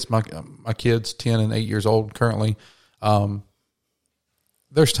have kids. My kids, 10 and 8 years old currently.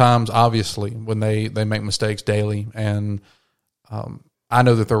 There's times, obviously, when they make mistakes daily, and I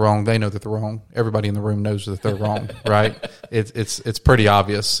know that they're wrong. They know that they're wrong. Everybody in the room knows that they're wrong, right? It's pretty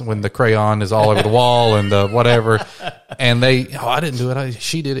obvious when the crayon is all over the wall and the whatever, and I didn't do it.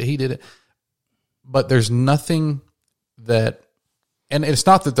 She did it. He did it. But there's nothing that, and it's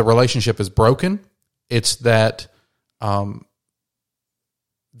not that the relationship is broken. It's that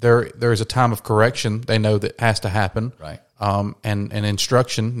there's a time of correction they know that has to happen, right? And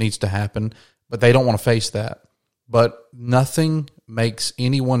instruction needs to happen, but they don't want to face that. But nothing makes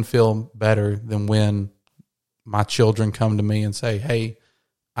anyone feel better than when my children come to me and say, "Hey,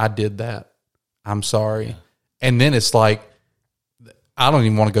 I did that. I'm sorry." Yeah. And then it's like, I don't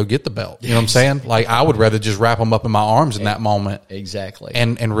even want to go get the belt. You know what I'm saying? Like, I would rather just wrap them up in my arms in that moment. Exactly.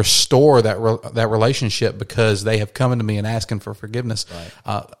 And restore that relationship because they have come into me and asking for forgiveness.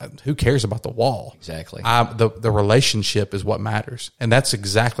 Right. Who cares about the wall? Exactly. The relationship is what matters. And that's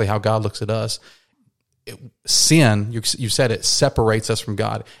exactly how God looks at us. Sin, you said it, separates us from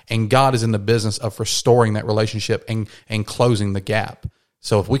God. And God is in the business of restoring that relationship and closing the gap.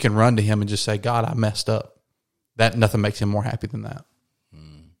 So if we can run to him and just say, "God, I messed up," that nothing makes him more happy than that.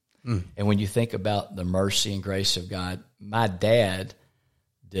 And when you think about the mercy and grace of God, my dad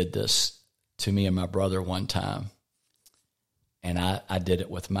did this to me and my brother one time. And I did it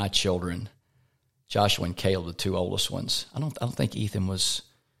with my children, Joshua and Caleb, the two oldest ones. I don't think Ethan was,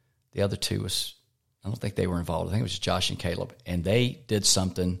 the other two was, I don't think they were involved. I think it was Josh and Caleb. And they did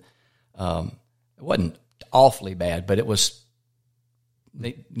something, it wasn't awfully bad, but it was,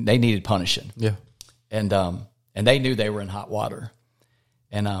 they needed punishing. Yeah. And they knew they were in hot water.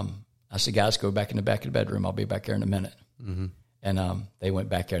 And I said, "Guys, go back in the back of the bedroom. I'll be back there in a minute." Mm-hmm. And they went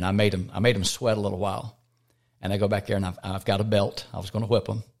back there, and I made them sweat a little while. And I go back there, and I've got a belt. I was going to whip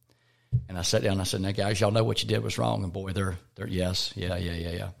them. And I sat down, and I said, "Now, guys, y'all know what you did was wrong." And boy, they're yes, yeah.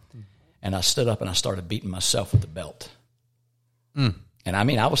 Mm-hmm. And I stood up, and I started beating myself with the belt. And I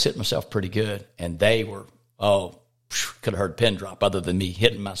mean, I was hitting myself pretty good, and they were, could have heard a pin drop other than me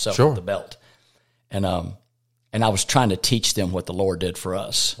hitting myself with the belt. And I was trying to teach them what the Lord did for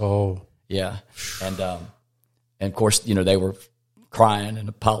us. Oh, yeah. And of course, they were crying and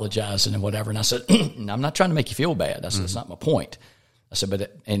apologizing and whatever. And I said, "I'm not trying to make you feel bad." I said, "That's not my point." I said,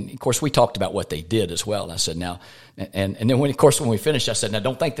 and of course we talked about what they did as well. And I said, now, and then when we finished, I said, "Now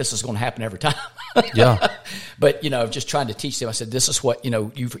don't think this is going to happen every time." Yeah. But, just trying to teach them, I said, "This is what,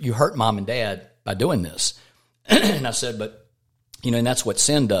 you hurt mom and dad by doing this." And I said, but, and that's what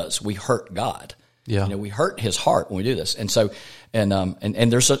sin does. We hurt God. Yeah. We hurt his heart when we do this. And so, and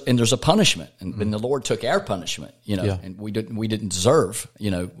there's a punishment, and the Lord took our punishment, and we didn't deserve,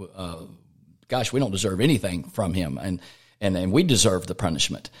 gosh, we don't deserve anything from him. And we deserve the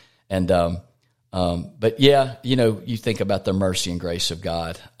punishment. And, but yeah, you think about the mercy and grace of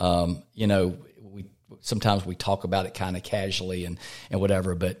God. Sometimes we talk about it kind of casually and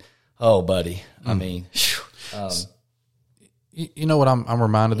whatever, but, oh buddy, I mean, you know what I'm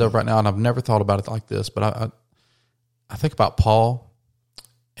reminded of right now, and I've never thought about it like this, but I think about Paul,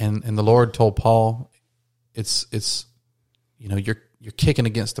 and the Lord told Paul, it's you're kicking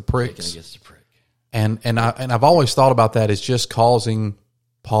against the pricks. Kicking against the prick. And I've always thought about that as just causing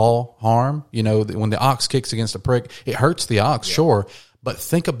Paul harm. When the ox kicks against the prick, it hurts the ox, sure, but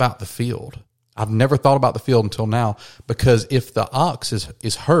think about the field. I've never thought about the field until now, because if the ox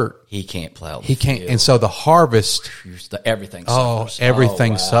is hurt, he can't plow. He can't, field. And so the harvest, everything suffers.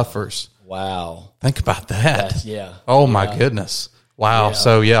 Everything suffers. Wow, think about that. Yeah. Oh my goodness. Wow. Yeah.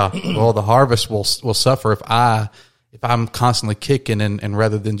 So well, the harvest will suffer if I'm constantly kicking and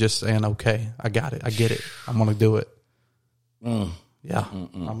rather than just saying, "Okay, I got it, I get it, I'm going to do it." Yeah.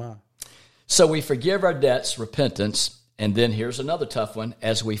 So we forgive our debts, repentance. And then here's another tough one: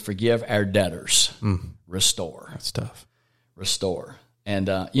 as we forgive our debtors, restore. That's tough. Restore. And,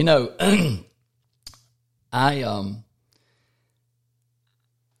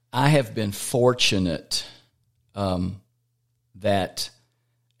 I have been fortunate that,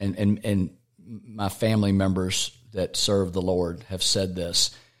 and my family members that serve the Lord have said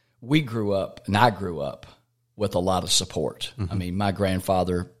this. I grew up with a lot of support. I mean, my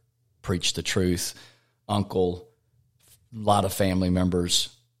grandfather preached the truth, uncle, a lot of family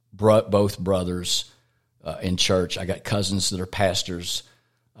members, both brothers in church. I got cousins that are pastors,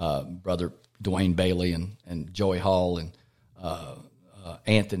 Brother Dwayne Bailey and Joey Hall and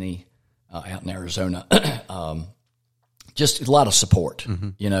Anthony out in Arizona. Just a lot of support,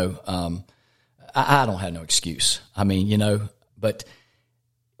 I don't have no excuse. I mean, but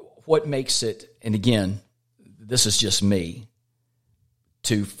what makes it, and again, this is just me,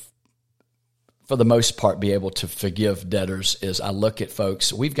 to, for the most part, be able to forgive debtors is I look at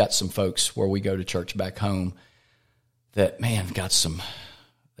folks. We've got some folks where we go to church back home that, man,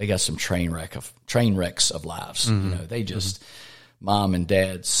 they got some train wrecks of lives. They just, mom and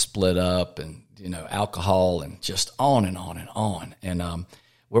dad split up, and alcohol, and just on and on and on. And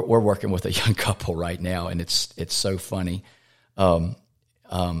we're working with a young couple right now, and it's so funny.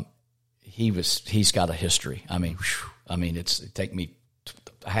 He's got a history. I mean, it'd take me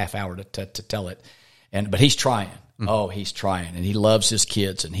a half hour to tell it, but he's trying. Oh, he's trying, and he loves his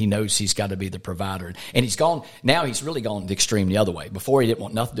kids, and he knows he's got to be the provider. And he's really gone the extreme the other way. Before, he didn't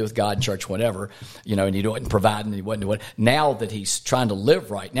want nothing to do with God, church, whatever, and he wasn't providing, and he wasn't doing it. Now that he's trying to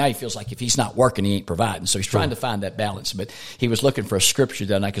live right, now he feels like if he's not working, he ain't providing. So he's trying to find that balance. But he was looking for a scripture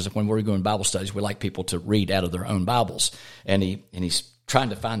that night, because when we're doing Bible studies, we like people to read out of their own Bibles. And he's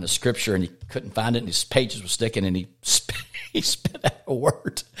trying to find the scripture, and he couldn't find it, and his pages were sticking, and he spit out a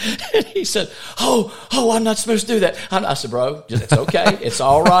word. And he said, oh, I'm not supposed to do that. I said, bro, it's okay. It's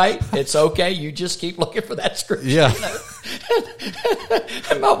all right. It's okay. You just keep looking for that scripture. Yeah.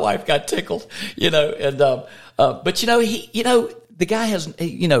 And my wife got tickled, but the guy has,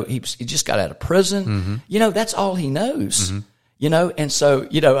 he just got out of prison. That's all he knows, and so,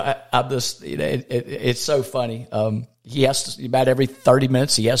 I'm just, it's so funny. He has to, about every 30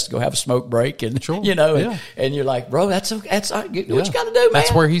 minutes, he has to go have a smoke break, and and you're like, bro, that's what you got to do, man.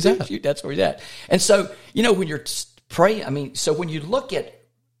 That's where he's at. That's where he's at. And so, when you're praying, so when you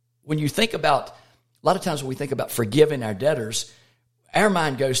think about, a lot of times when we think about forgiving our debtors, our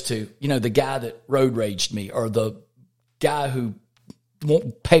mind goes to, the guy that road raged me, or the guy who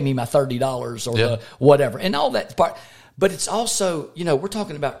won't pay me my $30, or the whatever, and all that part. But it's also, we're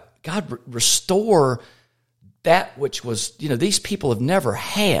talking about God restore that which was, these people have never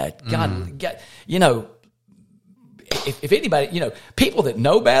had. God, if anybody, people that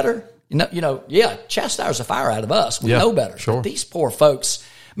know better, chastise the fire out of us. We know better. Sure. But these poor folks,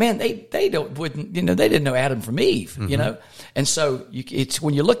 man, they didn't know Adam from Eve, and so it's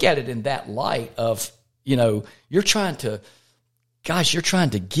when you look at it in that light of, you're trying to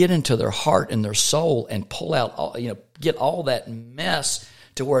get into their heart and their soul and pull out all, get all that mess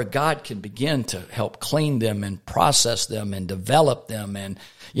to where God can begin to help clean them and process them and develop them, and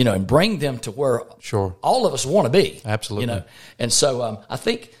and bring them to where all of us want to be. Absolutely. And so I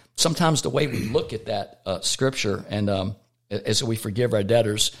think sometimes the way we look at that scripture, and as we forgive our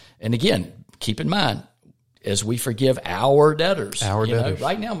debtors, and again, keep in mind, as we forgive our debtors,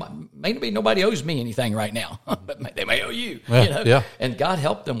 right now, maybe nobody owes me anything right now, but they may owe you. And God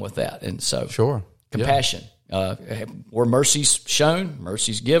help them with that. And so, compassion. Where mercy's shown,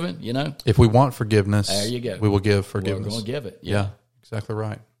 mercy's given, If we want forgiveness, there you go. We will give forgiveness. We're going to give it. Yeah, exactly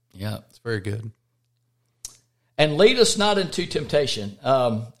right. Yeah. It's very good. And lead us not into temptation.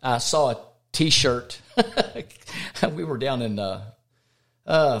 I saw a T-shirt. We were down in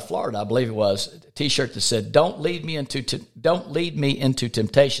Florida, I believe it was, a T-shirt that said, don't lead me into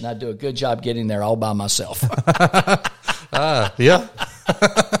temptation. I do a good job getting there all by myself. Yeah.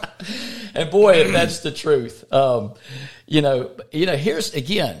 And boy, if that's the truth, here's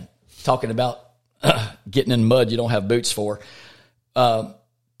again talking about getting in mud you don't have boots for.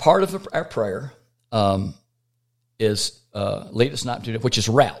 Part of our prayer is lead us not to, which is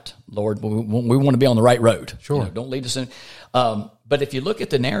route. Lord, we want to be on the right road. Sure, don't lead us in. But if you look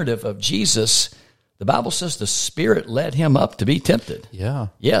at the narrative of Jesus, the Bible says the Spirit led him up to be tempted. Yeah.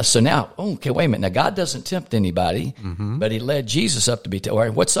 Yeah. So now, okay, wait a minute. Now, God doesn't tempt anybody, but he led Jesus up to be tempted. All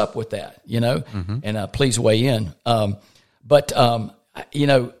right, what's up with that? And please weigh in. I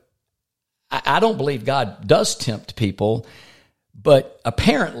don't believe God does tempt people, but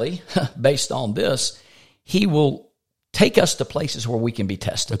apparently, based on this, he will take us to places where we can be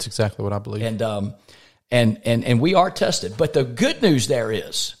tested. That's exactly what I believe. And we are tested. But the good news there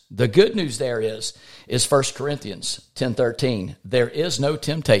is 1 Corinthians 10:13. There is no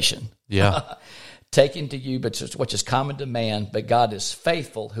temptation. Yeah. Taken to you, but which is common to man, but God is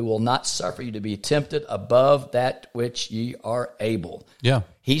faithful, who will not suffer you to be tempted above that which ye are able. Yeah.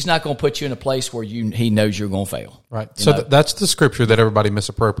 He's not going to put you in a place where he knows you're going to fail. Right. So that's the scripture that everybody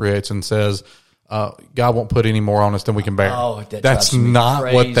misappropriates and says, God won't put any more on us than we can bear. Oh, that's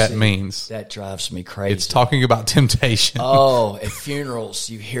not what that means. That drives me crazy. It's talking about temptation. Oh, at funerals,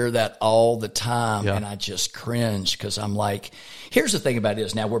 you hear that all the time, and I just cringe because I'm like, here's the thing about it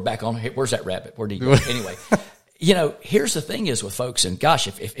is, now we're back on, where's that rabbit? Where do you go? Anyway, here's the thing is with folks, and gosh,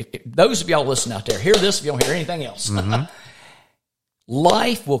 if those of y'all listening out there, hear this if you don't hear anything else.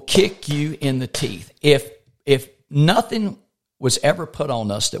 Life will kick you in the teeth. If nothing was ever put on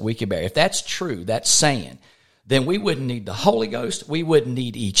us that we could bear, if that's true, that's saying, then we wouldn't need the Holy Ghost. We wouldn't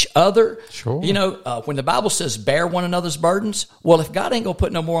need each other. Sure. You know, when the Bible says bear one another's burdens, well, if God ain't going to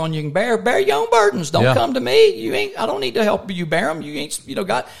put no more on you can bear your own burdens. Don't come to me. I don't need to help you bear them. You ain't,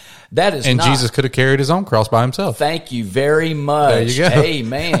 God. That is and not. Jesus could have carried his own cross by himself. Thank you very much. There you go.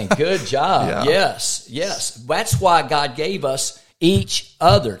 Amen. Good job. Yes. That's why God gave us each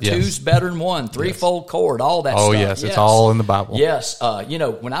other. Yes. Two's better than one. Threefold cord, all that stuff. Oh, yes. It's all in the Bible. Yes.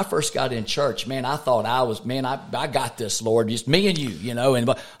 When I first got in church, man, I thought I got this, Lord. Just me and you, and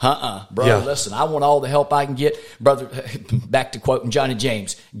brother, listen, I want all the help I can get. Brother, back to quoting Johnny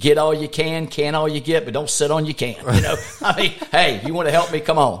James, get all you can all you get, but don't sit on you can. I mean, hey, you want to help me?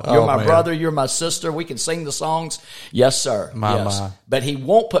 Come on. You're my brother. You're my sister. We can sing the songs. Yes, sir. My. But he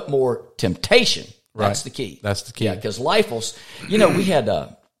won't put more temptation. That's the key. That's the key. Yeah, because life will, we had,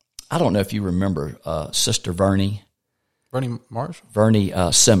 I don't know if you remember Sister Vernie. Vernie Marshall? Vernie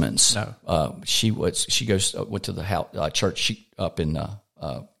Simmons. No. She went to the house, church up in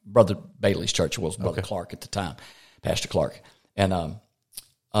Brother Bailey's church. Was Brother Clark at the time, Pastor Clark. And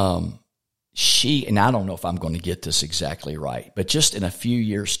she, and I don't know if I'm going to get this exactly right, but just in a few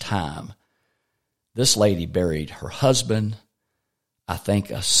years' time, this lady buried her husband, I think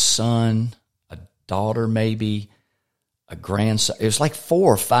a son, daughter, maybe a grandson. It was like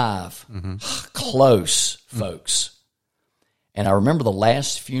 4 or 5 close folks. And I remember the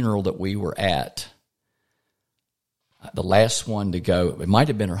last funeral that we were at, the last one to go, it might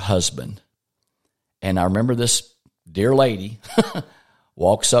have been her husband. And I remember this dear lady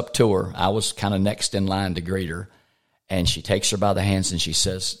walks up to her. I was kind of next in line to greet her. And she takes her by the hands and she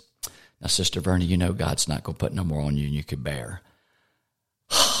says, now, Sister Vernie, God's not going to put no more on you than you can bear.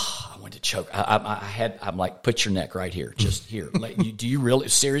 To choke. I'm like, put your neck right here. Just here. Do you really,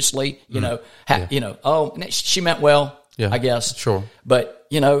 seriously, she meant well, I guess. Sure. But,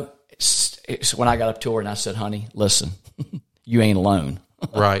 it's when I got up to her and I said, honey, listen, you ain't alone.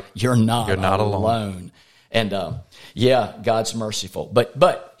 Right. You're not alone. And, God's merciful,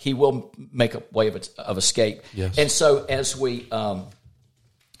 but he will make a way of escape. Yes. And so as we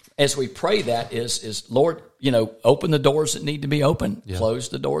pray that is Lord, open the doors that need to be open, close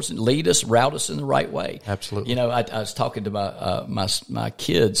the doors, and lead us, route us in the right way. Absolutely. I was talking to my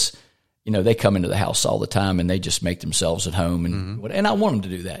kids. They come into the house all the time and they just make themselves at home, and I want them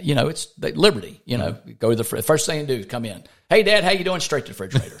to do that. It's liberty. Go to the first thing they do is come in. Hey, Dad, how you doing? Straight to the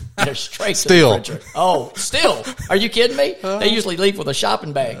refrigerator. They're straight to the refrigerator. Oh, still? Are you kidding me? They usually leave with a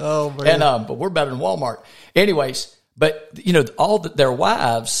shopping bag. Oh, man. And but we're better than Walmart. Anyways, but their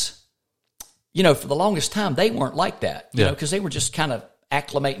wives. For the longest time, they weren't like that, because they were just kind of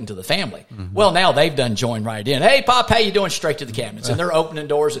acclimating to the family. Well, now they've done joined right in. Hey, Pop, how you doing? Straight to the cabinets. And they're opening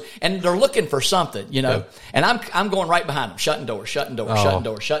doors, and they're looking for something, And I'm going right behind them, shutting doors. And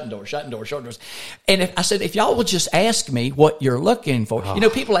I said, if y'all will just ask me what you're looking for.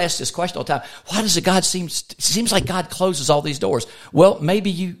 People ask this question all the time. Why does it seems like God closes all these doors? Well,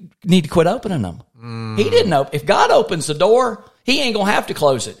 maybe you need to quit opening them. He didn't open. If God opens the door, he ain't going to have to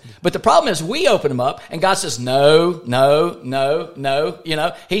close it. But the problem is we open them up and God says, no.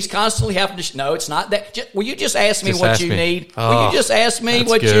 He's constantly having to, no, it's not that. Will you just ask me what you need? Will you just ask me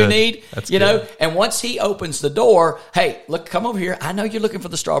what you need? That's good. And once he opens the door, hey, look, come over here. I know you're looking for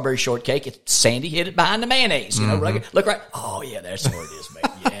the strawberry shortcake. It's Sandy hid it behind the mayonnaise. Look right. Oh, yeah, that's where it is,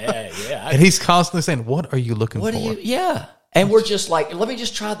 man. Yeah. And he's constantly saying, what are you looking for? Yeah. And we're just like, let me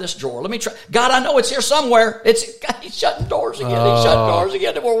just try this drawer. Let me try. God, I know it's here somewhere. He's shutting doors again. He's shutting doors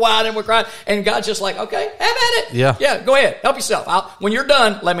again. And we're whining, we're crying. And God's just like, okay, have at it. Yeah, go ahead. Help yourself. When you're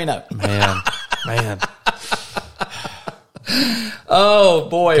done, let me know. Man. Oh,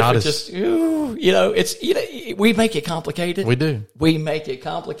 boy. We make it complicated. We do. We make it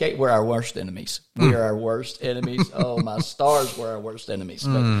complicated. We're our worst enemies. We are our worst enemies. Oh, my stars, we're our worst enemies.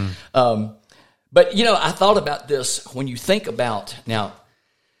 But, I thought about this when you think about, now,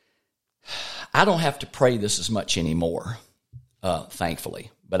 I don't have to pray this as much anymore,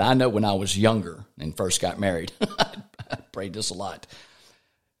 thankfully. But I know when I was younger and first got married, I prayed this a lot.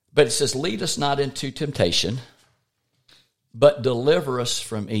 But it says, lead us not into temptation, but deliver us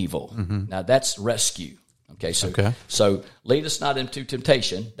from evil. Now, that's rescue. Okay, so lead us not into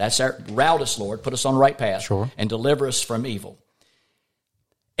temptation. That's our route us, Lord. Put us on the right path. Sure. And deliver us from evil.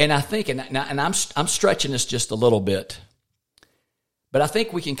 And I think, and I'm stretching this just a little bit, but I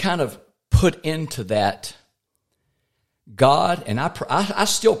think we can kind of put into that God, and I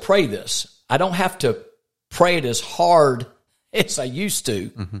still pray this. I don't have to pray it as hard as I used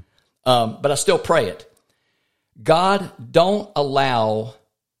to, but I still pray it. God, don't allow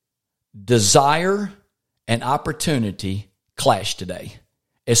desire and opportunity clash today,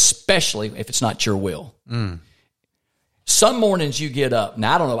 especially if it's not your will. some mornings you get up.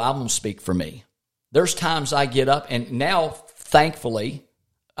 Now, I don't know. I'm going to speak for me. There's times I get up, and now, thankfully,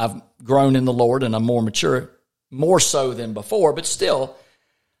 I've grown in the Lord and I'm more mature, more so than before, but still,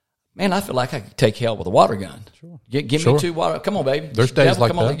 man, I feel like I could take hell with a water gun. Sure. Give me 2 water. Come on, baby. There's days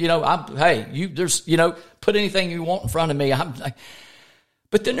like come that. On, put anything you want in front of me.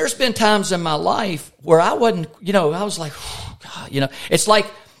 But then there's been times in my life where I wasn't, I was like, God, it's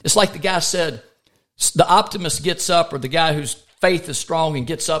like the guy said, the optimist gets up, or the guy whose faith is strong and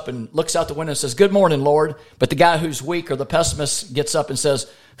gets up and looks out the window and says, "Good morning, Lord." But the guy who's weak, or the pessimist, gets up and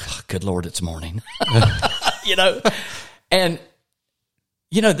says, "Good Lord, it's morning." And,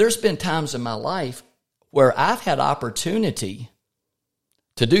 there's been times in my life where I've had opportunity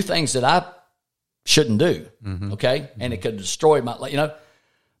to do things that I shouldn't do, okay? And it could destroy my,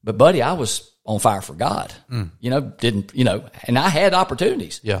 But, buddy, I was on fire for God, and I had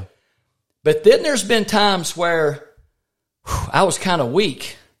opportunities. Yeah. But then there's been times where I was kind of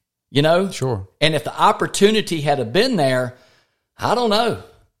weak, Sure. And if the opportunity had been there, I don't know.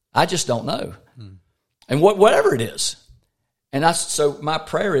 I just don't know. And whatever it is. And so my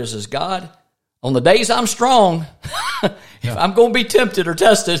prayer is God, on the days I'm strong, if I'm going to be tempted or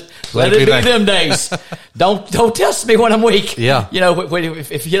tested, let it be them days. Don't test me when I'm weak. Yeah.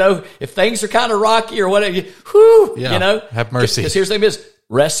 If things are kind of rocky or whatever, have mercy. Because here's the thing is,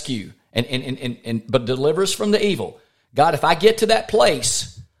 rescue but deliver us from the evil. God, if I get to that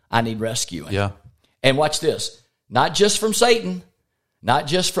place, I need rescuing. Yeah. And watch this. Not just from Satan, not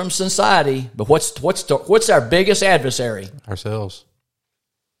just from society, but what's our biggest adversary? Ourselves.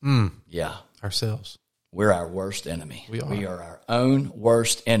 Yeah. Ourselves. We're our worst enemy. We are. We are our own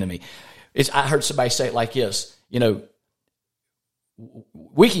worst enemy. I heard somebody say it like this,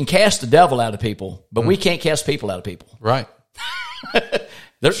 we can cast the devil out of people, but we can't cast people out of people. Right.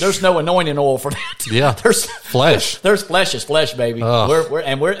 There's no anointing oil for that. Yeah. There's flesh. There's flesh is flesh, baby.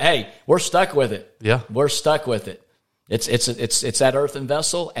 We're stuck with it. Yeah. We're stuck with it. It's that earthen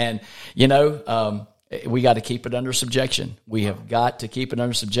vessel, and we got to keep it under subjection. We have got to keep it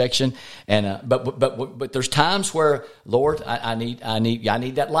under subjection. And but there's times where, Lord, I need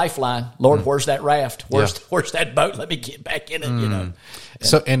that lifeline. Lord, where's that raft? Where's that boat? Let me get back in it.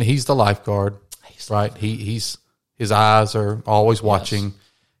 So, and He's the lifeguard, right? His eyes are always watching,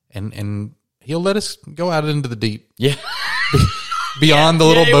 and He'll let us go out into the deep. Yeah. Beyond the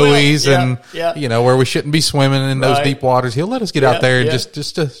little buoys and, yeah. Where we shouldn't be swimming in those deep waters. He'll let us get out there and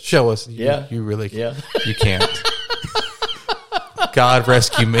just to show us. You really you can't. God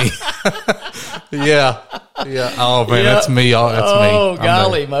rescue me. Yeah. Oh, man, that's me. That's me. Oh,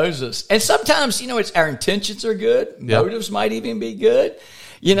 golly, Moses. And sometimes, it's our intentions are good. Motives might even be good,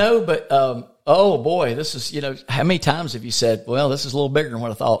 but, oh, boy, this is, how many times have you said, well, this is a little bigger than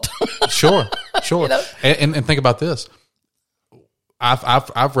what I thought? Sure. And think about this.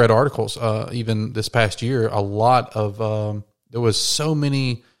 I've read articles even this past year. A lot of there was so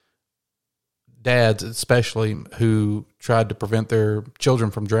many dads, especially, who tried to prevent their children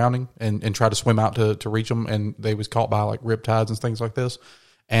from drowning and try to swim out to reach them, and they was caught by like riptides and things like this.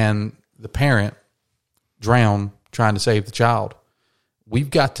 And the parent drowned trying to save the child. We've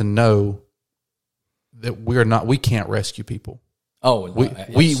got to know that we can't rescue people. Oh,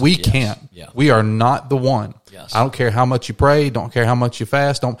 we can't. Yeah. We are not the one. Yes. I don't care how much you pray. Don't care how much you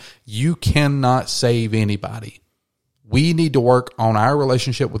fast. You cannot save anybody. We need to work on our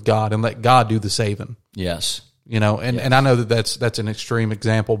relationship with God and let God do the saving. Yes. And I know that's an extreme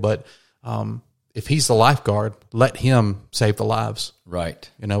example, but if He's the lifeguard, let Him save the lives. Right.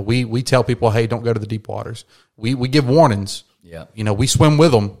 We tell people, hey, don't go to the deep waters. We give warnings. Yeah. We swim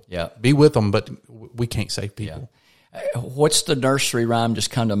with them. Yeah. Be with them, but we can't save people. Yeah. What's the nursery rhyme just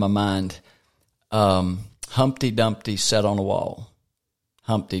come to my mind? Humpty Dumpty sat on a wall.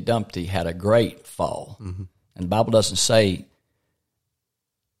 Humpty Dumpty had a great fall. Mm-hmm. And the Bible doesn't say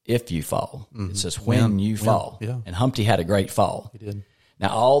if you fall. Mm-hmm. It says when you fall. Yeah. And Humpty had a great fall. He did. Now,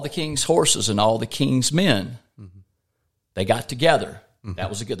 all the king's horses and all the king's men, they got together. Mm-hmm. That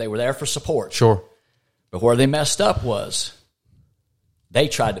was they were there for support. Sure. But where they messed up was they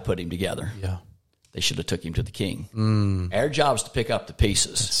tried to put him together. Yeah. They should have took him to the king. Our job is to pick up the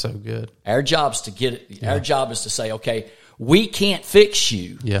pieces. That's so good. Our job is to get it. Yeah. Our job is to say, okay, we can't fix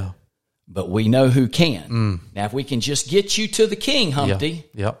you. Yeah. But we know who can. Now, if we can just get you to the king, Humpty,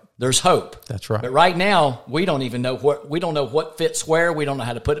 there's hope. That's right. But right now, we don't even know what fits where. We don't know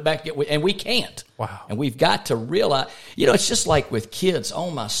how to put it back, and we can't. Wow. And we've got to realize, it's just like with kids.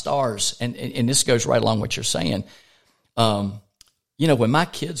 Oh my stars! And this goes right along what you're saying. When my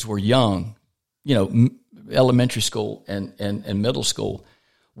kids were young, elementary school and middle school,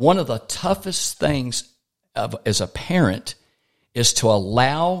 one of the toughest things as a parent is to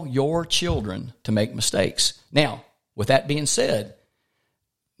allow your children to make mistakes. Now, with that being said,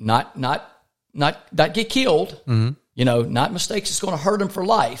 not get killed. Mm-hmm. Not mistakes that's going to hurt them for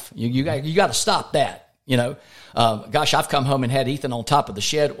life. You got to stop that. Gosh, I've come home and had Ethan on top of the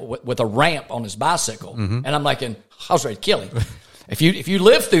shed with a ramp on his bicycle, and I'm like, I was ready to kill him. If you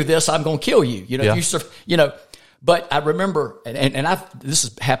live through this, I'm going to kill you. But I remember, and this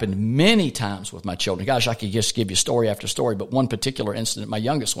has happened many times with my children. Gosh, I could just give you story after story, but one particular incident, my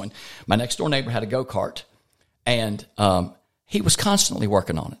youngest one, my next door neighbor had a go-kart, and he was constantly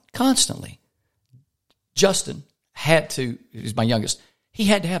working on it, constantly. Justin he's my youngest, he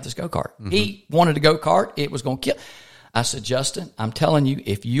had to have this go-kart. Mm-hmm. He wanted a go-kart. It was going to kill. I said, Justin, I'm telling you,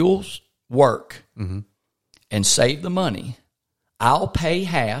 if you'll work and save the money, I'll pay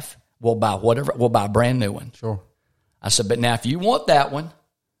half. We'll buy a brand new one. Sure. I said, but now if you want that one,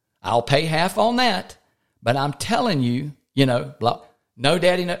 I'll pay half on that. But I'm telling you, no,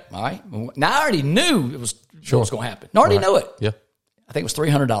 Daddy, no. All right. Now I already knew what was going to happen. I already knew it. Yeah. I think it was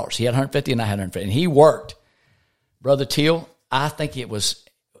 $300. He had $150 and I had $150. And he worked. Brother Teal, I think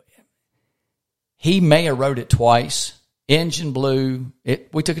he may have rode it twice. Engine blew.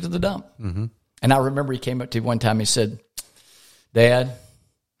 We took it to the dump. Mm-hmm. And I remember he came up to me one time. He said, Dad,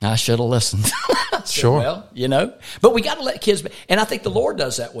 I should have listened. Said, sure. Well, but we got to let kids, and I think the Lord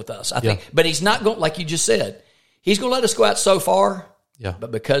does that with us. I think, but he's not going, like you just said, he's going to let us go out so far. Yeah.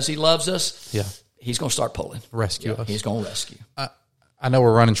 But because he loves us, he's going to start pulling. Rescue us. He's going to rescue. I know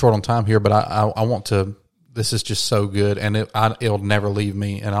we're running short on time here, but I want to, this is just so good, and it'll never leave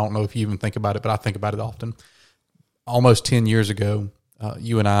me, and I don't know if you even think about it, but I think about it often. Almost 10 years ago,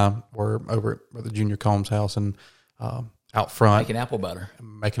 you and I were over at Brother Junior Combs' house, and out front. Making apple butter.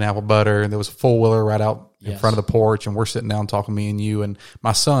 And there was a four-wheeler right out in front of the porch, and we're sitting down talking, me and you. And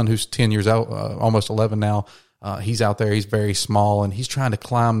my son, who's 10 years out, almost 11 now, he's out there. He's very small, and he's trying to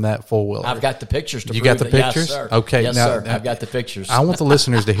climb that four-wheeler. I've got the pictures to prove You got the pictures? Yes, sir. Okay. Yes, now, sir. I've got the pictures. I want the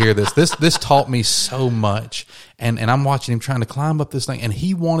listeners to hear this. This taught me so much. And I'm watching him trying to climb up this thing, and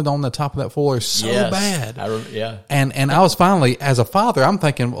he wanted on the top of that four-wheeler so bad. And I was finally, as a father, I'm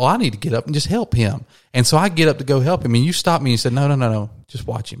thinking, well, I need to get up and just help him. And so I get up to go help him, and you stopped me and you said, no, just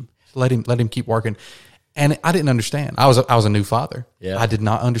watch him. Let him keep working. And I didn't understand. I was a new father. Yeah. I did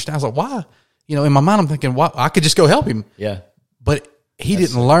not understand. I was like, why? In my mind, I'm thinking, why? I could just go help him. Yeah. But he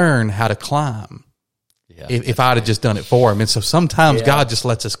didn't learn how to climb. Yeah. If I'd have just done it for him. And so sometimes God just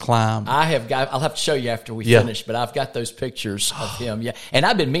lets us climb. I'll have to show you after we finish, but I've got those pictures of him. Yeah. And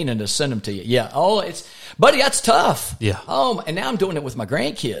I've been meaning to send them to you. Yeah. Oh, buddy, that's tough. Yeah. Oh, and now I'm doing it with my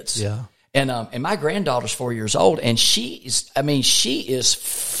grandkids. Yeah. And my granddaughter's 4 years old, and she is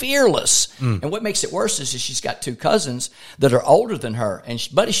fearless. And what makes it worse is she's got two cousins that are older than her, and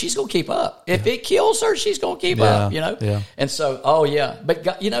buddy, she's going to keep up. If it kills her, she's going to keep up. Yeah. And so, but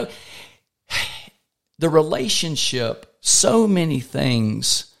the relationship, so many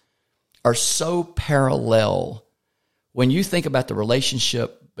things are so parallel. When you think about the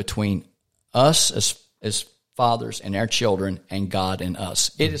relationship between us as fathers and our children and God and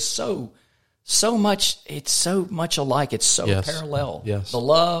us, it is so much. It's so much alike. It's so parallel. Yes. The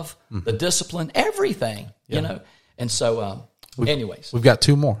love, the discipline, everything. And so, anyways, we've got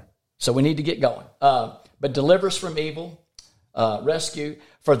two more. So we need to get going. But deliver us from evil, rescue.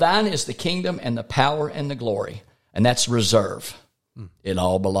 For thine is the kingdom and the power and the glory, and that's reserve. It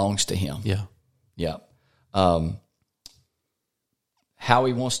all belongs to Him. Yeah. How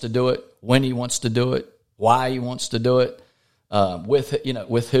He wants to do it, when He wants to do it, why He wants to do it, with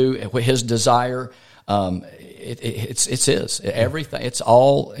who, with His desire. It's His. Everything. It's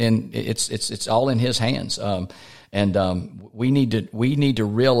all in His hands. We need to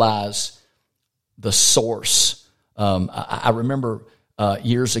realize the source. I remember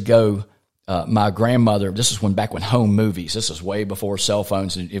years ago, my grandmother. This is back when home movies. This is way before cell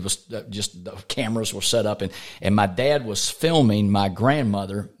phones, and it was just the cameras were set up, and my dad was filming my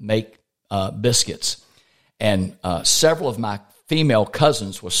grandmother make biscuits. And several of my female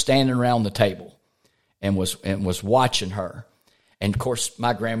cousins was standing around the table and was watching her. And, of course,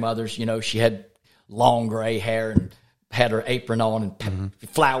 my grandmother's, she had long gray hair and had her apron on, and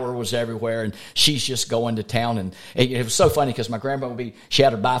flour was everywhere, and she's just going to town. And it was so funny because my grandma she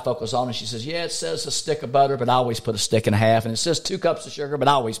had her bifocals on, and she says, it says a stick of butter, but I always put a stick and a half. And it says 2 cups of sugar, but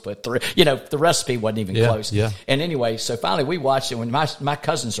I always put 3. The recipe wasn't even close. Yeah. And anyway, so finally we watched it when my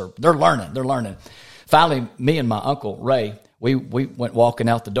cousins they're learning. Finally, me and my uncle Ray, we went walking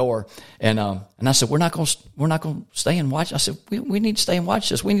out the door, and I said, we're not going to stay and watch. I said, we need to stay and watch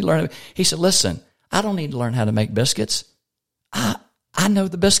this. We need to learn. He said, listen, I don't need to learn how to make biscuits. I know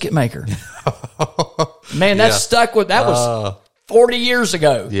the biscuit maker. Man, that stuck with, that was 40 years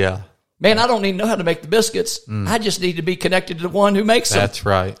ago. Yeah. Man, I don't need to know how to make the biscuits. I just need to be connected to the one who makes them. That's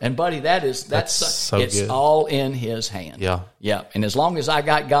right. And buddy, that's so it's good. all in his hand. Yeah. Yeah. And as long as I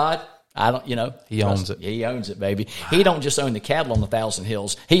got God, I don't, He owns it. He owns it, baby. He don't just own the cattle on the 1,000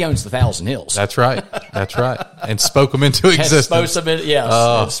 hills. He owns the 1,000 hills. That's right. That's right. And spoke them into existence.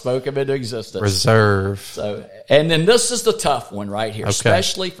 And spoke them into existence. Reserve. So, and then this is the tough one right here,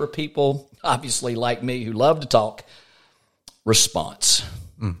 especially for people, obviously like me, who love to talk. Response.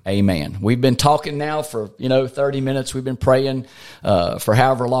 Amen. We've been talking now for 30 minutes. We've been praying for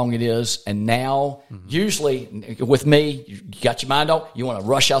however long it is, and now usually with me, you got your mind on, you want to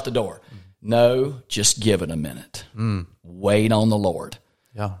rush out the door. No, just give it a minute. Wait on the Lord.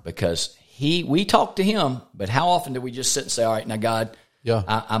 Yeah, because we talk to Him, but how often do we just sit and say, "All right, now God,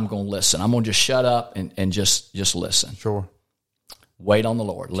 I'm going to listen. I'm going to just shut up and just listen." Sure. Wait on the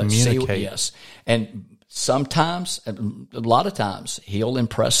Lord. Let's see. Yes, and sometimes, a lot of times, He'll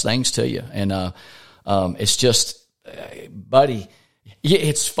impress things to you. And it's just, buddy,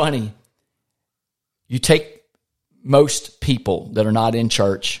 it's funny. You take most people that are not in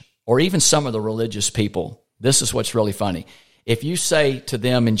church, or even some of the religious people, this is what's really funny. If you say to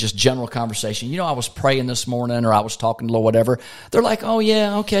them in just general conversation, I was praying this morning, or I was talking to the Lord, whatever, they're like, oh,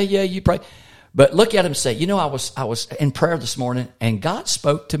 yeah, okay, yeah, you pray. But look at him and say, I was in prayer this morning, and God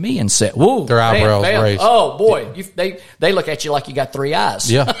spoke to me and said, whoa. Their eyebrows raised. Oh, boy. They look at you like you got three eyes.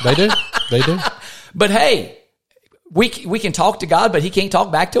 Yeah, they do. They do. But hey, we can talk to God, but He can't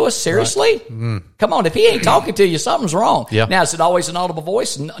talk back to us? Seriously? Right. Come on. If He ain't talking to you, something's wrong. Yeah. Now, is it always an audible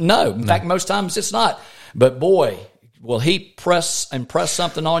voice? No. In fact, most times it's not. But boy, will He impress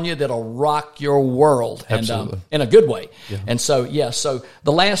something on you that'll rock your world, and in a good way. Yeah. And so, so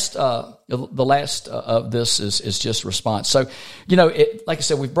the last of this is just response. So, like I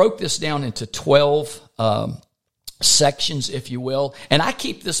said, we broke this down into 12 sections, if you will, and I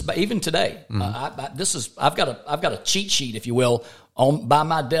keep this even today. I've got a cheat sheet, if you will, by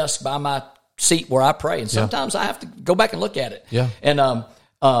my desk, by my seat where I pray, and sometimes I have to go back and look at it. Yeah, and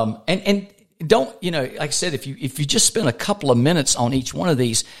don't, like I said, if you just spend a couple of minutes on each one of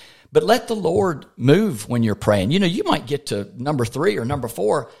these, but let the Lord move when you're praying. You might get to number 3 or number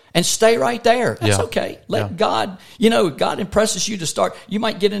 4 and stay right there. That's okay. Let God, God impresses you to start. You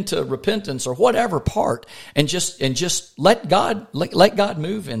might get into repentance or whatever part, and just let God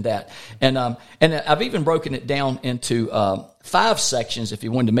move in that. And I've even broken it down into 5 sections if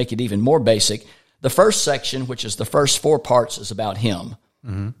you wanted to make it even more basic. The first section, which is the first 4 parts, is about Him.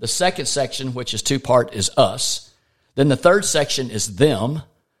 Mm-hmm. The second section, which is 2-part, is us. Then the third section is them.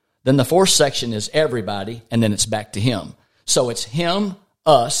 Then the fourth section is everybody, and then it's back to Him. So it's Him,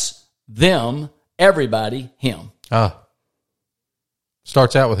 us, them, everybody, Him.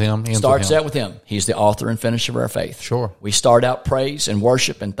 Starts out with Him. Starts out with Him. He's the author and finisher of our faith. Sure. We start out praise and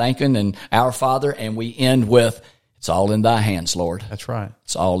worship and thanking and our Father, and we end with, it's all in Thy hands, Lord. That's right.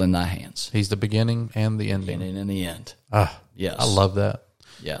 It's all in Thy hands. He's the beginning and the ending. Beginning and the end. Yes. I love that.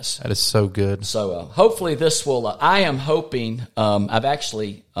 Yes. That is so good. So hopefully this will, I am hoping, I've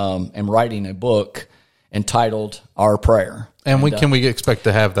actually am writing a book entitled Our Prayer. And can we expect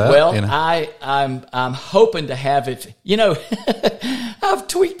to have that? Well, I'm hoping to have it. I've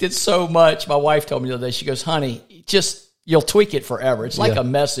tweaked it so much. My wife told me the other day, she goes, honey, you'll tweak it forever. It's like a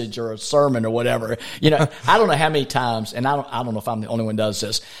message or a sermon or whatever. I don't know how many times, and I don't know if I'm the only one who does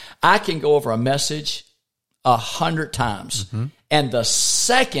this. I can go over a message 100 times. Mm-hmm. And the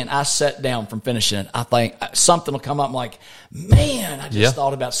second I sat down from finishing it, I think something will come up. I'm like, man, I just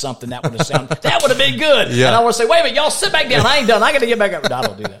thought about something that would have been good. Yeah. And I want to say, wait a minute, y'all sit back down. I ain't done. I got to get back up. No, I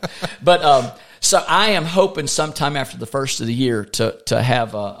don't do that. But so I am hoping sometime after the first of the year to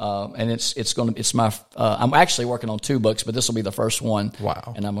have I'm actually working on 2 books, but this will be the first one.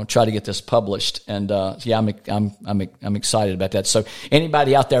 Wow! And I'm going to try to get this published, and I'm excited about that. So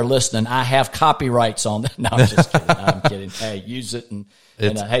anybody out there listening, I have copyrights on that. No, I'm just kidding. I'm kidding. Hey, use it, and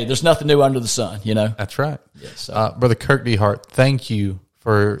hey, there's nothing new under the sun. That's right. Yes, Brother Kirk DeHart, thank you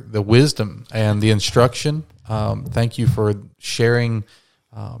for the wisdom and the instruction. Thank you for sharing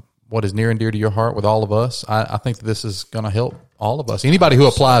what is near and dear to your heart with all of us. I think that this is going to help all of us. Anybody who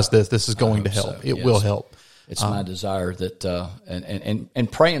applies this is going to help. So. It will help. It's my desire that,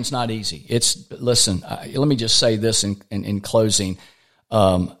 and praying's not easy. Listen, let me just say this in closing.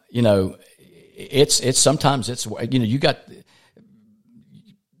 It's sometimes you got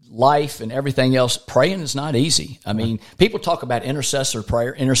life and everything else. Praying is not easy. I mean, people talk about intercessory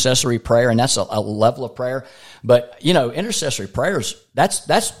prayer, and that's a level of prayer. But intercessory prayers,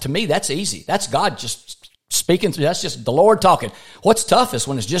 that's to me, that's easy. That's God just speaking through. That's just the Lord talking. What's toughest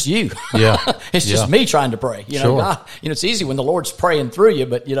when it's just you? Yeah. It's just me trying to pray. Sure. God, it's easy when the Lord's praying through you,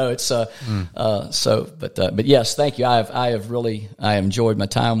 but it's but yes, thank you. I enjoyed my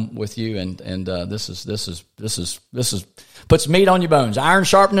time with you, and this is puts meat on your bones. Iron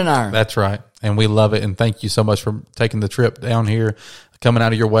sharpening iron. That's right. And we love it. And thank you so much for taking the trip down here, coming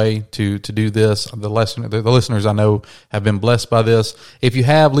out of your way to do this. The listeners I know have been blessed by this. If you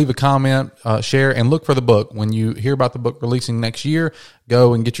have, leave a comment, share, and look for the book. When you hear about the book releasing next year,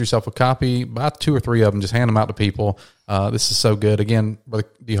 go and get yourself a copy. Buy 2 or 3 of them. Just hand them out to people. This is so good. Again, Brother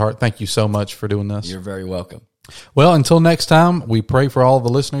DeHart, thank you so much for doing this. You're very welcome. Well, until next time, we pray for all the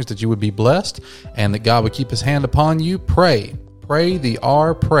listeners that you would be blessed and that God would keep his hand upon you. Pray the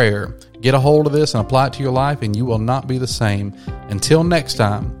R prayer. Get a hold of this and apply it to your life, and you will not be the same. Until next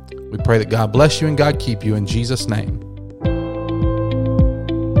time, we pray that God bless you and God keep you in Jesus' name.